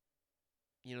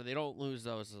 They don't lose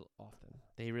those often.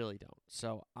 They really don't.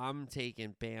 So I'm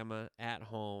taking Bama at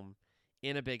home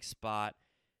in a big spot.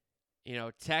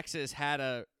 Texas had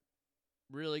a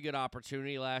really good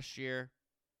opportunity last year,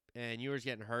 and Ewers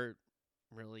getting hurt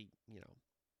really,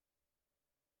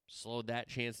 slowed that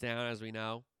chance down, as we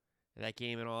know, that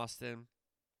game in Austin.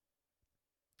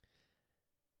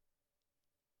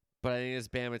 But I think this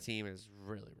Bama team is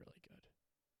really, really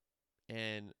good.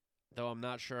 And though I'm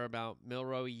not sure about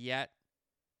Milroe yet,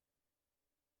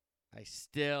 I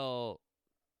still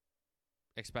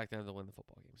expect them to win the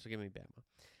football game. So give me Bama.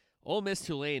 Ole Miss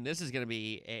Tulane, this is going to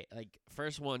be a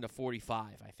first one to 45,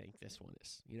 I think this one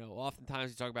is.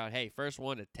 Oftentimes you talk about, hey, first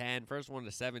one to 10, first one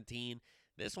to 17.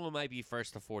 This one might be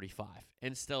first to 45,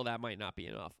 and still that might not be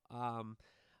enough. I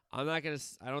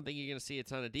don't think you're going to see a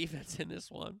ton of defense in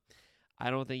this one. I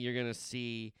don't think you're going to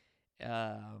see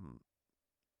a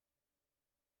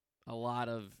lot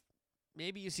of –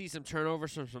 maybe you see some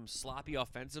turnovers from some sloppy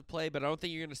offensive play, but I don't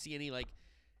think you're going to see any,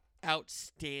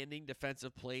 outstanding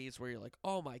defensive plays where you're like,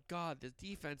 oh, my God, the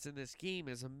defense in this game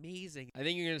is amazing. I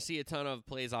think you're going to see a ton of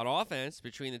plays on offense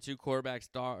between the two quarterbacks,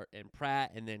 Dart and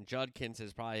Pratt, and then Judkins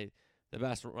is probably the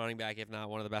best running back, if not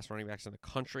one of the best running backs in the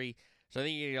country. So I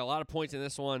think you get a lot of points in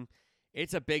this one.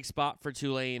 It's a big spot for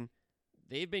Tulane.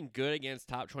 They've been good against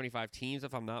top 25 teams,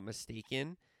 if I'm not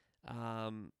mistaken. I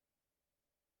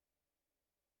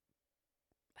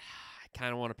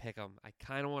kind of want to pick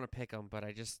them. But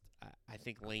I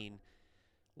think Lane's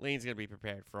going to be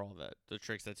prepared for all the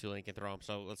tricks that Tulane can throw him.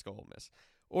 So let's go Ole Miss.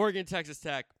 Oregon, Texas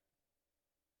Tech.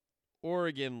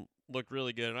 Oregon looked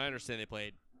really good, and I understand they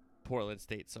played Portland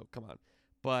State, so come on.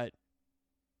 But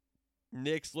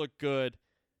Nix looked good.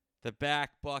 The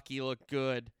back, Bucky, looked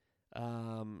good.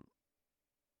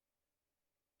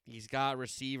 He's got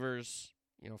receivers.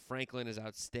 Franklin is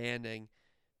outstanding.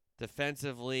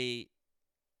 Defensively,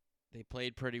 they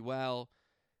played pretty well.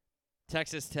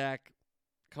 Texas Tech,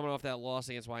 coming off that loss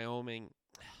against Wyoming,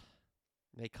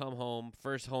 they come home.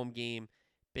 First home game.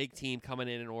 Big team coming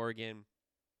in Oregon.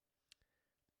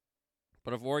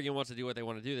 But if Oregon wants to do what they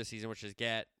want to do this season, which is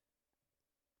get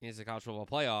into the college football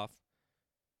playoff,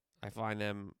 I find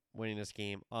them winning this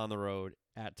game on the road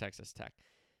at Texas Tech.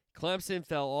 Clemson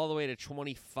fell all the way to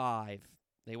 25.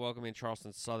 They welcome in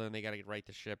Charleston Southern. They got to right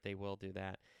the ship. They will do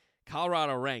that.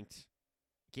 Colorado ranked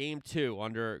game 2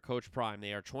 under Coach Prime.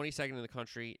 They are 22nd in the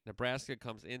country. Nebraska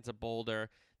comes into Boulder.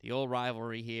 The old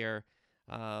rivalry here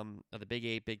of the Big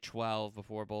 8, Big 12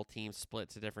 before both teams split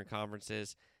to different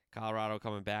conferences. Colorado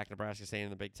coming back. Nebraska staying in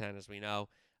the Big 10, as we know,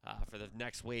 for the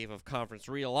next wave of conference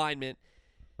realignment.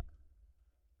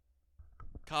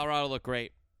 Colorado looked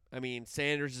great. I mean,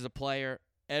 Sanders is a player.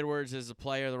 Edwards is a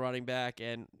player, the running back,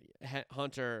 and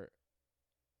Hunter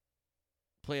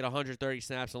played 130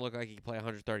 snaps and looked like he could play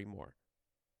 130 more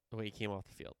the way he came off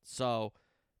the field. So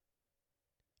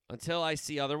until I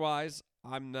see otherwise,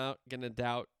 I'm not going to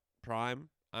doubt Prime.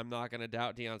 I'm not going to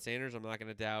doubt Deion Sanders. I'm not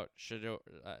going to doubt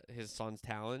his son's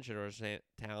talent, Shadour's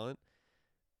talent.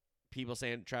 People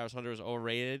saying Travis Hunter was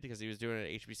overrated because he was doing it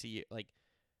at HBCU.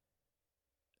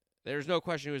 There's no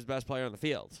question he was the best player on the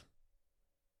field.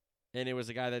 And it was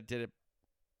a guy that did it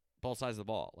both sides of the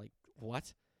ball.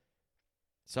 What?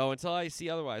 So until I see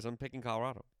otherwise, I'm picking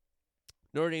Colorado.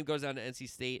 Notre Dame goes down to NC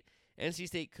State. NC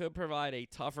State could provide a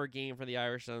tougher game for the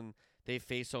Irish than they've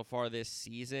faced so far this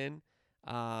season.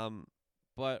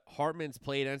 But Hartman's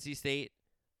played NC State,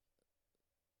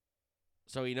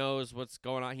 so he knows what's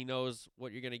going on. He knows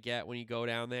what you're going to get when you go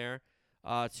down there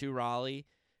to Raleigh.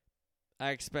 I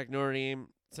expect Notre Dame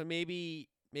to maybe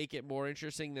make it more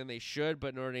interesting than they should,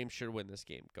 but Notre Dame should win this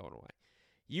game going away.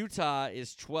 Utah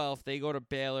is 12th. They go to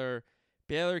Baylor.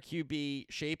 Baylor QB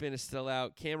Shapen is still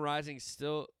out. Cam Rising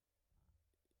still,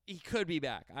 he could be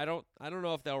back. I don't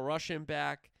know if they'll rush him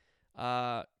back.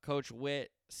 Coach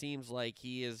Witt seems like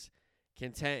he is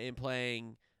content in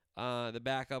playing the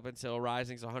backup until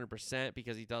Rising's 100%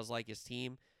 because he does like his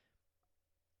team.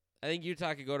 I think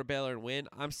Utah could go to Baylor and win.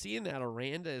 I'm seeing that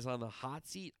Aranda is on the hot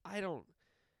seat. I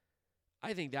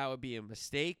think that would be a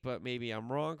mistake, but maybe I'm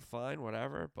wrong. Fine,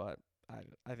 whatever. But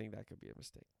I think that could be a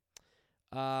mistake.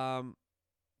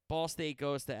 Ball State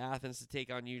goes to Athens to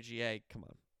take on UGA. Come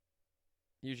on.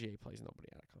 UGA plays nobody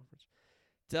out of conference.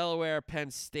 Delaware, Penn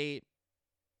State.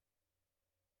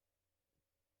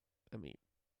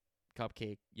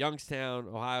 Cupcake. Youngstown,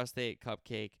 Ohio State,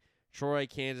 cupcake. Troy,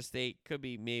 Kansas State, could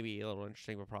be maybe a little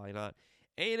interesting, but probably not.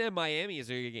 A&M, Miami is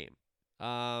a good game.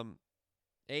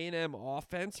 A&M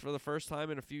offense for the first time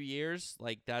in a few years.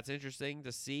 That's interesting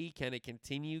to see. Can it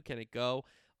continue? Can it go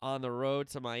on the road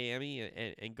to Miami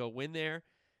and go win there?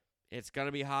 It's going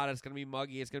to be hot. It's going to be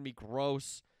muggy. It's going to be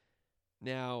gross.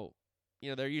 Now,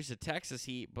 they're used to Texas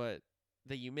heat, but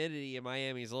the humidity in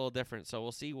Miami is a little different. So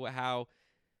we'll see how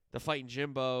the Fighting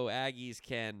Jimbo Aggies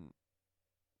can,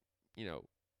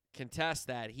 contest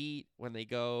that heat when they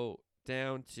go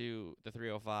down to the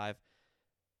 305.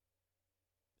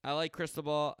 I like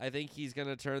Cristobal. I think he's going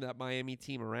to turn that Miami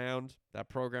team around, that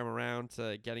program around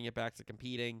to getting it back to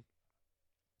competing,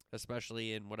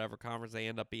 especially in whatever conference they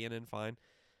end up being in, fine.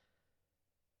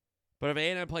 But if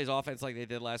A&M plays offense like they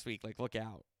did last week, look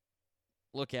out.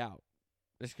 Look out.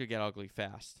 This could get ugly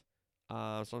fast. So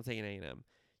I'm taking A&M.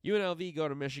 UNLV go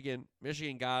to Michigan.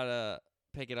 Michigan got to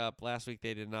pick it up. Last week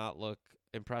they did not look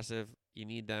impressive. You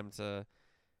need them to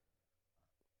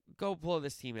go blow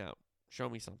this team out. Show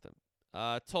me something.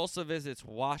 Tulsa visits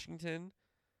Washington.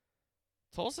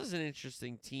 Tulsa's an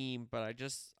interesting team, but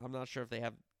I'm not sure if they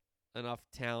have enough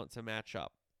talent to match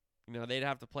up. They'd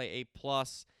have to play A+,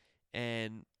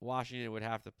 and Washington would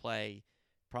have to play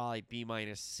probably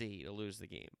B-C to lose the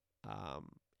game.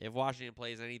 If Washington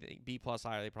plays anything B+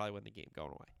 higher, they probably win the game going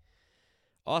away.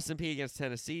 Austin Peay against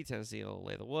Tennessee. Tennessee will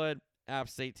lay the wood. App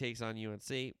State takes on UNC.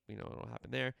 We know what will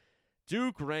happen there.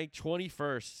 Duke ranked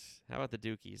 21st. How about the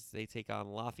Dukies? They take on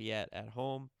Lafayette at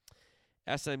home.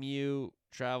 SMU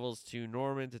travels to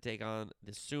Norman to take on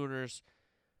the Sooners.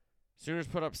 Sooners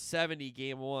put up 70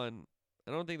 game one.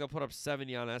 I don't think they'll put up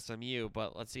 70 on SMU,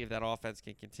 but let's see if that offense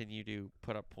can continue to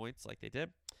put up points like they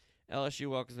did. LSU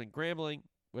welcomes in Grambling.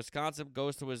 Wisconsin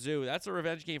goes to Wazoo. That's a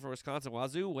revenge game for Wisconsin.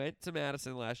 Wazoo went to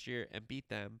Madison last year and beat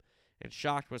them and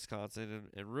shocked Wisconsin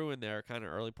and ruined their kind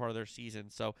of early part of their season.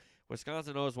 So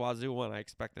Wisconsin knows Wazoo won. I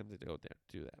expect them to go there,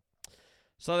 do that.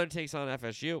 Southern takes on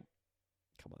FSU.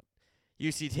 Come on.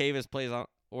 UC Davis plays on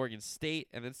Oregon State.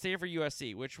 And then Stanford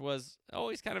USC, which was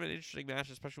always kind of an interesting match,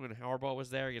 especially when Howard was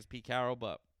there against Pete Carroll.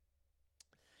 But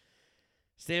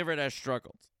Stanford has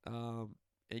struggled.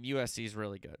 And USC is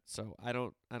really good. So I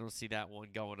don't see that one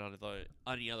going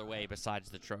any other way besides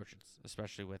the Trojans,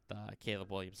 especially with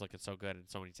Caleb Williams looking so good and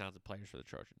so many talented players for the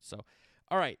Trojans. So,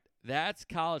 all right, that's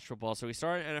college football. So we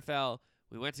started NFL.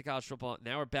 We went to college football.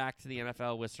 Now we're back to the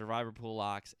NFL with Survivor Pool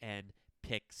Locks and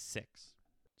Pick 6.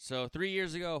 So 3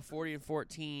 years ago,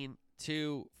 40-14,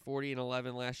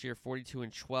 40-11 last year,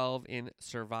 42-12 in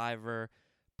Survivor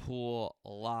Pool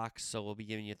Locks. So we'll be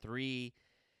giving you 3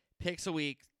 picks a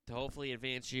week to hopefully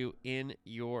advance you in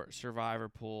your Survivor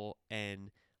Pool.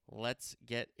 And let's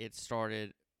get it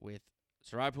started with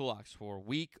Survivor Pool Locks for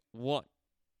Week 1.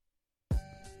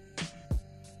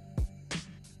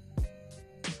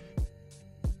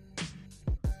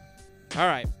 All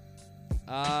right.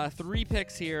 3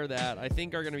 picks here that I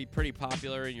think are going to be pretty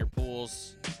popular in your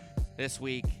pools this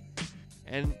week.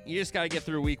 And you just got to get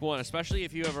through Week 1, especially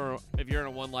if you're in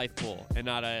a one-life pool and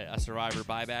not a Survivor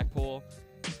buyback pool.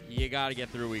 You got to get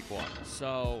through Week 1.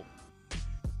 So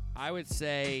I would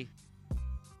say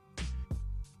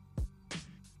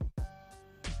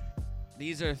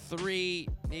these are 3,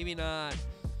 maybe not.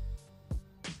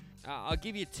 I'll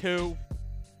give you 2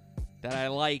 that I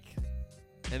like,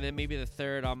 and then maybe the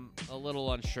third I'm a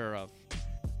little unsure of.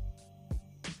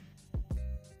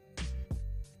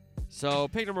 So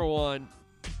pick number 1,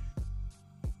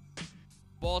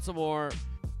 Baltimore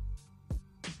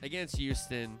against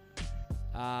Houston.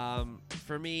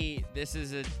 For me, this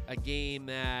is a game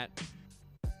that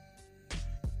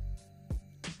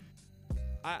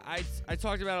I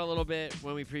talked about a little bit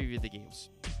when we previewed the games.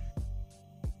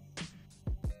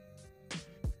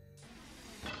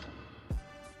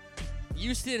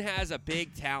 Houston has a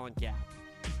big talent gap.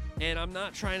 And I'm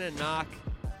not trying to knock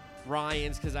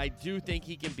Ryans because I do think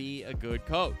he can be a good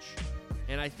coach.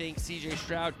 And I think C.J.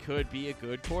 Stroud could be a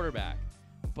good quarterback.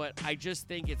 But I just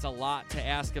think it's a lot to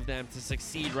ask of them to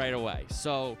succeed right away.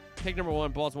 So, pick number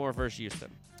 1, Baltimore versus Houston.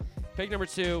 Pick number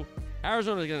 2,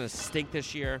 Arizona is going to stink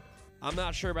this year. I'm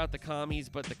not sure about the Commies,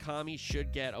 but the Commies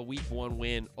should get a Week 1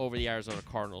 win over the Arizona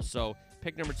Cardinals. So,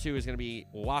 pick number 2 is going to be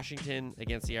Washington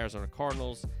against the Arizona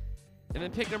Cardinals. And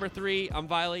then pick number 3, I'm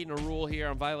violating a rule here.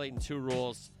 I'm violating 2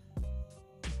 rules.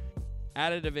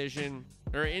 At a division,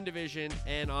 or in division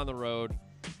and on the road,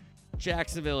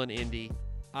 Jacksonville and Indy.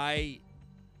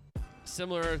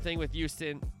 Similar thing with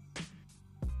Houston.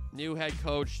 New head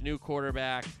coach, new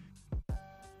quarterback.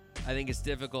 I think it's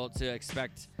difficult to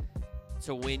expect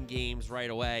to win games right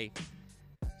away.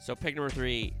 So pick number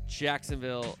 3,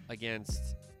 Jacksonville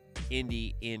against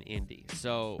Indy in Indy.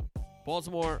 So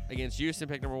Baltimore against Houston,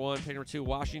 pick number 1. Pick number 2,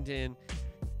 Washington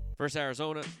versus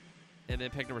Arizona. And then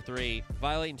pick number 3,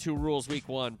 violating 2 rules Week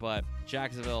 1, but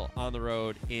Jacksonville on the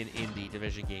road in Indy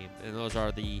division game. And those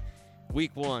are the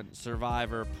Week 1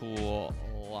 Survivor Pool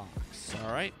locks.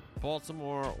 All right,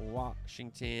 Baltimore,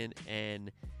 Washington,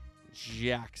 and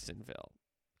Jacksonville.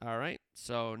 All right,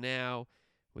 so now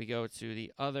we go to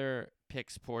the other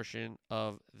picks portion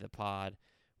of the pod,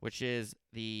 which is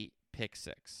the pick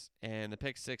 6. And the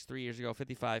pick 6 3 years ago,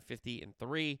 55, 50, and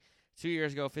 3. 2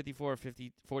 years ago, 54,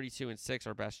 50, 42, and 6,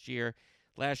 our best year.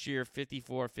 Last year,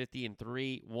 54, 50, and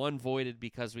 3. 1 voided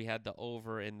because we had the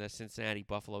over in the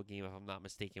Cincinnati-Buffalo game, if I'm not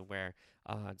mistaken, where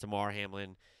Damar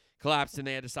Hamlin collapsed and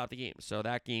they had to stop the game. So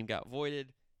that game got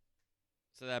voided.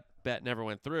 So that bet never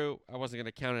went through. I wasn't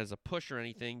going to count it as a push or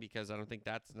anything because I don't think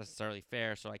that's necessarily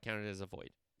fair, so I counted it as a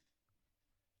void.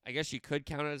 I guess you could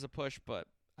count it as a push, but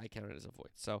I counted it as a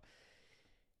void. So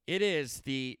it is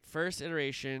the first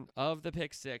iteration of the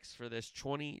Pick 6 for this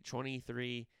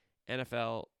 2023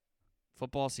 NFL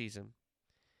football season.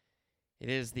 It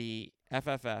is the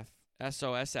FFF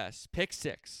SOSS Pick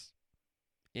 6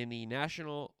 in the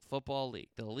National Football League,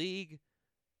 the league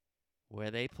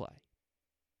where they play.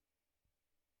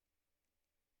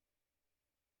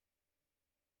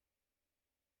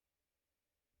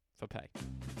 For pay.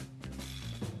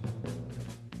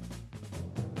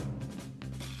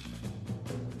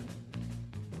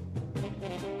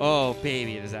 Oh,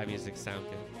 baby, does that music sound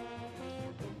good.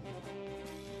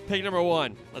 Pick number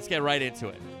 1. Let's get right into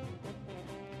it.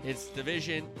 It's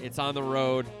division. It's on the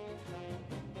road.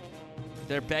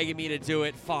 They're begging me to do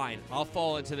it. Fine. I'll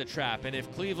fall into the trap. And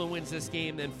if Cleveland wins this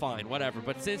game, then fine. Whatever.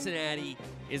 But Cincinnati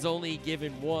is only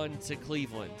given 1 to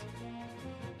Cleveland.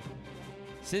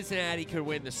 Cincinnati could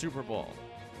win the Super Bowl.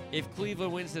 If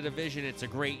Cleveland wins the division, it's a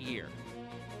great year.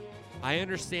 I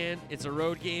understand it's a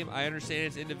road game. I understand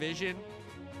it's in division.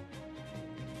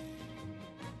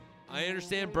 I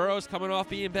understand Burrow's coming off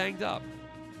being banged up.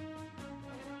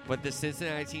 But the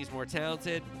Cincinnati team's more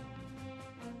talented.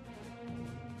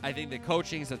 I think the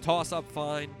coaching's a toss-up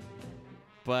fine.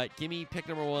 But give me pick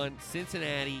number 1,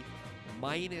 Cincinnati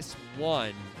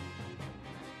 -1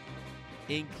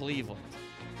 in Cleveland.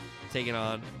 Taking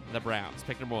on the Browns.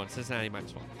 Pick number 1, Cincinnati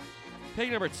 -1. Pick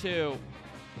number 2,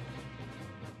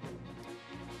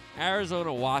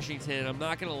 Arizona, Washington. I'm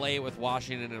not going to lay it with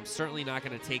Washington. I'm certainly not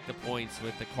going to take the points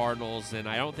with the Cardinals, and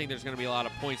I don't think there's going to be a lot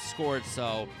of points scored,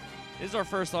 so this is our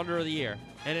first under of the year,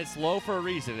 and it's low for a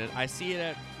reason. I see it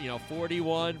at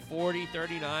 41, 40,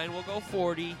 39. We'll go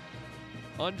 40,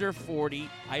 under 40.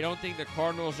 I don't think the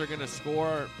Cardinals are going to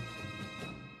score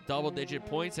double-digit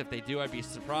points. If they do, I'd be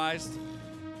surprised.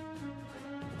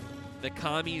 The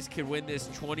Commies could win this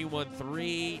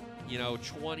 21-3,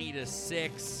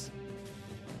 20-6.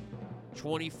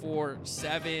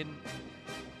 24-7,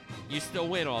 you still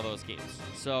win all those games.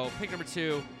 So pick number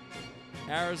 2,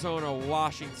 Arizona,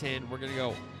 Washington. We're going to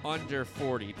go under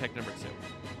 40, pick number 2.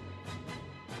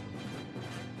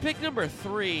 Pick number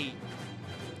 3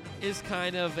 is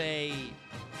kind of it's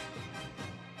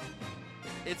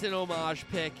an homage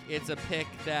pick. It's a pick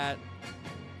that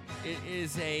it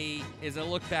is a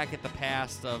look back at the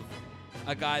past of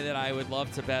a guy that I would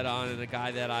love to bet on and a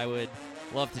guy that I would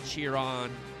love to cheer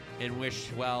on and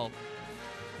wish well.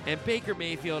 And Baker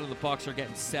Mayfield and the Bucs are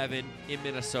getting 7 in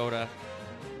Minnesota.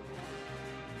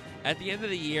 At the end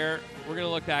of the year, we're going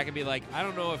to look back and be like, I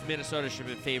don't know if Minnesota should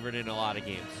have been favored in a lot of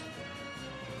games.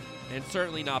 And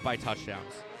certainly not by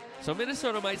touchdowns. So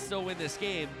Minnesota might still win this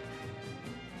game.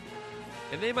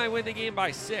 And they might win the game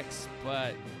by 6,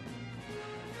 but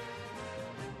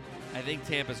I think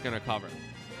Tampa's going to cover.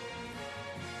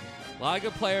 A lot of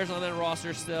good players on that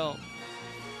roster still.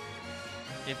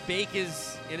 If Bake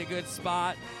is in a good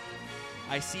spot,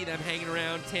 I see them hanging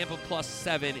around. Tampa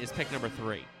 +7 is pick number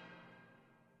 3.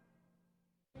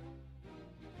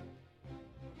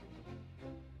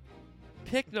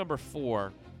 Pick number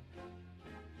 4.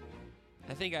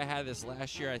 I think I had this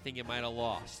last year. I think it might have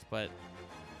lost. But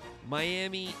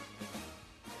Miami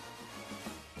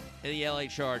and the LA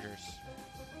Chargers.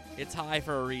 It's high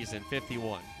for a reason,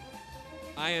 51.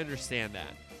 I understand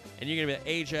that. And you're going to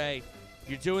be like, AJ,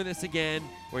 you're doing this again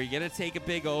where you're going to take a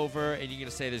big over and you're going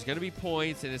to say there's going to be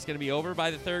points and it's going to be over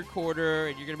by the third quarter.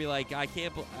 And you're going to be like, I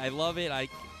love it. I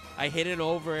hit it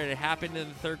over and it happened in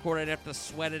the third quarter. I'd have to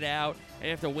sweat it out. I'd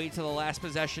have to wait till the last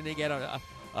possession to get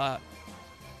a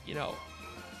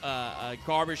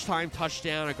garbage time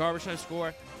touchdown, a garbage time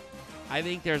score. I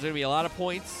think there's going to be a lot of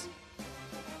points.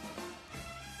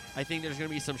 I think there's going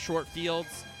to be some short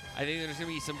fields. I think there's going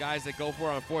to be some guys that go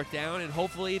for it on fourth down, and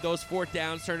hopefully those fourth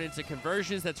downs turn into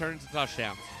conversions that turn into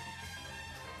touchdowns.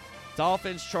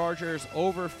 Dolphins, Chargers,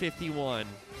 over 51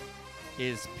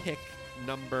 is pick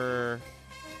number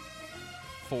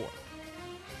 4.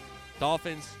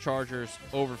 Dolphins, Chargers,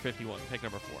 over 51, pick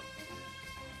number 4.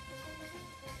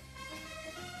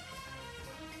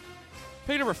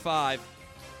 Pick number 5.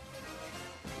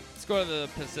 Let's go to the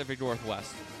Pacific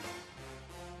Northwest.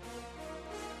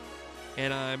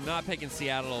 And I'm not picking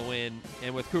Seattle to win.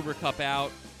 And with Cooper Kupp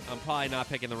out, I'm probably not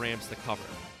picking the Rams to cover.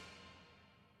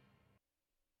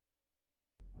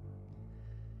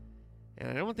 And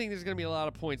I don't think there's going to be a lot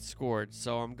of points scored,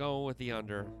 so I'm going with the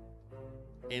under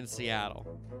in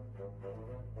Seattle.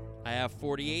 I have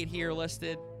 48 here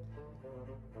listed.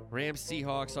 Rams,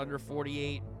 Seahawks, under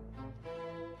 48.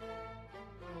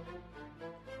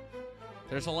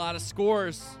 There's a lot of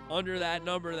scores under that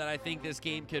number that I think this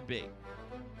game could be.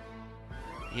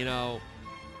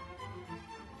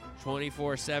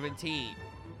 24-17,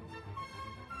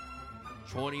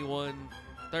 21-13,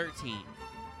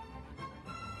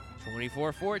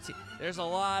 24-14. There's a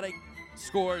lot of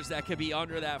scores that could be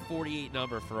under that 48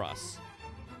 number for us.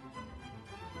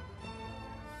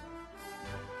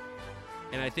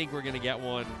 And I think we're going to get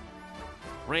one.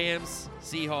 Rams,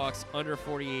 Seahawks, under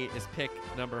 48 is pick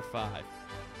number 5.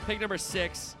 Pick number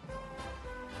 6.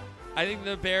 I think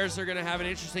the Bears are going to have an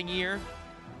interesting year,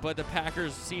 but the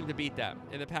Packers seem to beat them.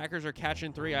 And the Packers are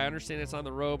catching 3. I understand it's on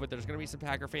the road, but there's going to be some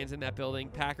Packer fans in that building.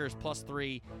 Packers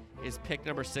 +3 is pick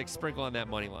number 6. Sprinkle on that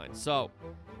money line. So,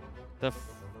 the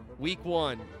week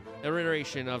 1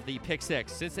 iteration of the pick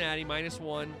 6. Cincinnati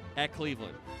 -1 at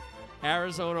Cleveland.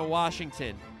 Arizona,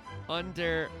 Washington,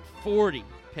 under 40.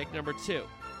 Pick number 2.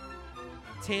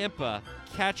 Tampa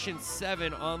catching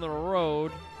 7 on the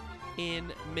road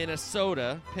in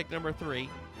Minnesota. Pick number 3.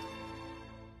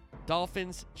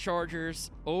 Dolphins,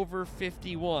 Chargers, over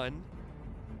 51.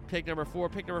 Pick number 4.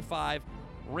 Pick number 5.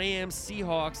 Rams,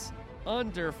 Seahawks,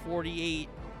 under 48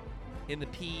 in the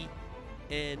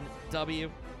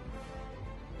PNW.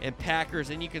 And Packers,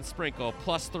 and you can sprinkle,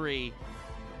 +3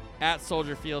 at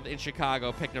Soldier Field in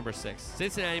Chicago. Pick number 6.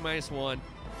 Cincinnati -1.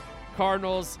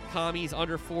 Cardinals, Commies,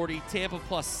 under 40. Tampa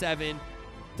 +7.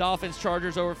 Dolphins,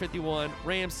 Chargers, over 51.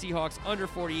 Rams, Seahawks, under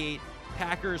 48.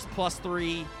 Packers,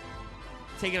 +3.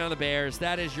 Taking on the Bears.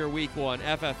 That is your week 1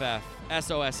 FFF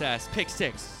SOSS pick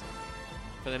 6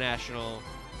 for the National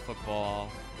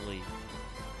Football League.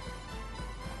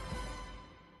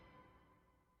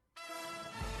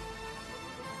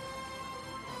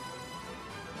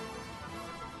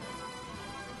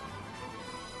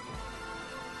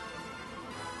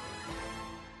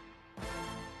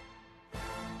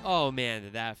 Oh man,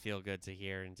 did that feel good to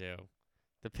hear and do.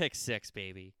 The pick 6,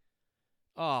 baby.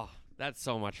 Oh, that's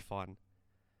so much fun.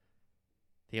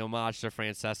 The homage to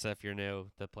Francesa, if you're new,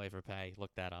 the play for pay.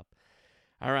 Look that up.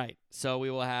 All right, so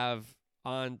we will have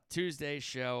on Tuesday's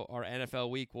show our NFL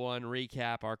Week 1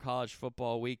 recap, our college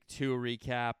football Week 2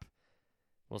 recap.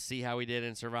 We'll see how we did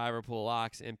in Survivor Pool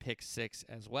Locks and Pick 6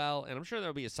 as well. And I'm sure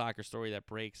there'll be a soccer story that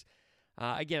breaks.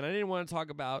 Again, I didn't want to talk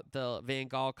about the Van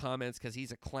Gaal comments because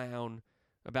he's a clown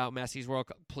about Messi's World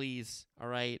Cup. Please, all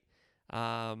right?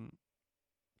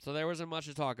 So there wasn't much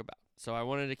to talk about. So I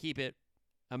wanted to keep it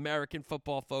American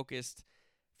football focused.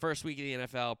 First week of the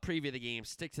NFL, preview the games,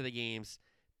 stick to the games.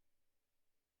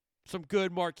 Some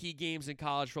good marquee games in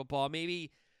college football.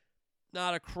 Maybe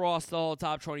not across the whole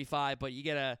top 25, but you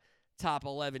get a top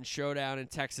 11 showdown in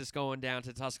Texas going down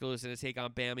to Tuscaloosa to take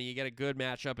on Bama. You get a good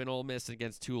matchup in Ole Miss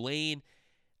against Tulane.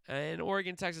 And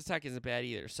Oregon, Texas Tech isn't bad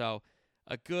either. So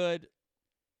a good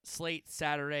slate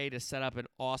Saturday to set up an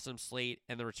awesome slate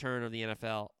and the return of the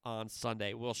NFL on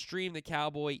Sunday. We'll stream the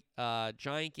Cowboy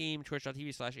Giant game,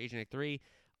 twitch.tv/AgentNick3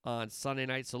 on Sunday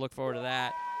night, so look forward to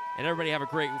that. And everybody have a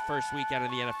great first weekend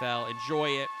in the NFL. Enjoy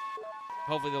it.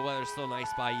 Hopefully the weather's still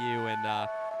nice by you, and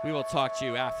we will talk to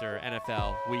you after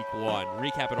NFL Week 1.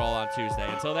 Recap it all on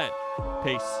Tuesday. Until then,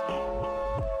 peace.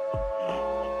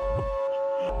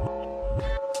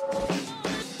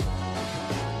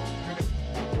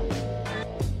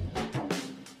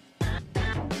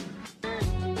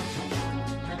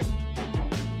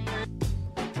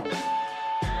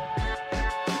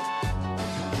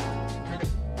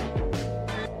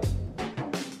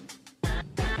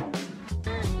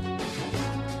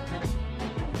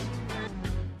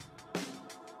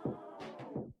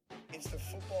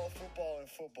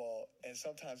 And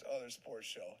sometimes other sports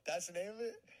show. That's the name of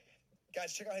it.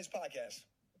 Guys, check out his podcast.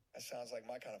 That sounds like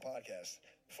my kind of podcast.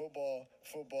 Football,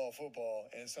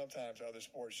 and sometimes other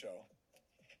sports show.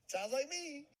 Sounds like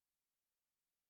me.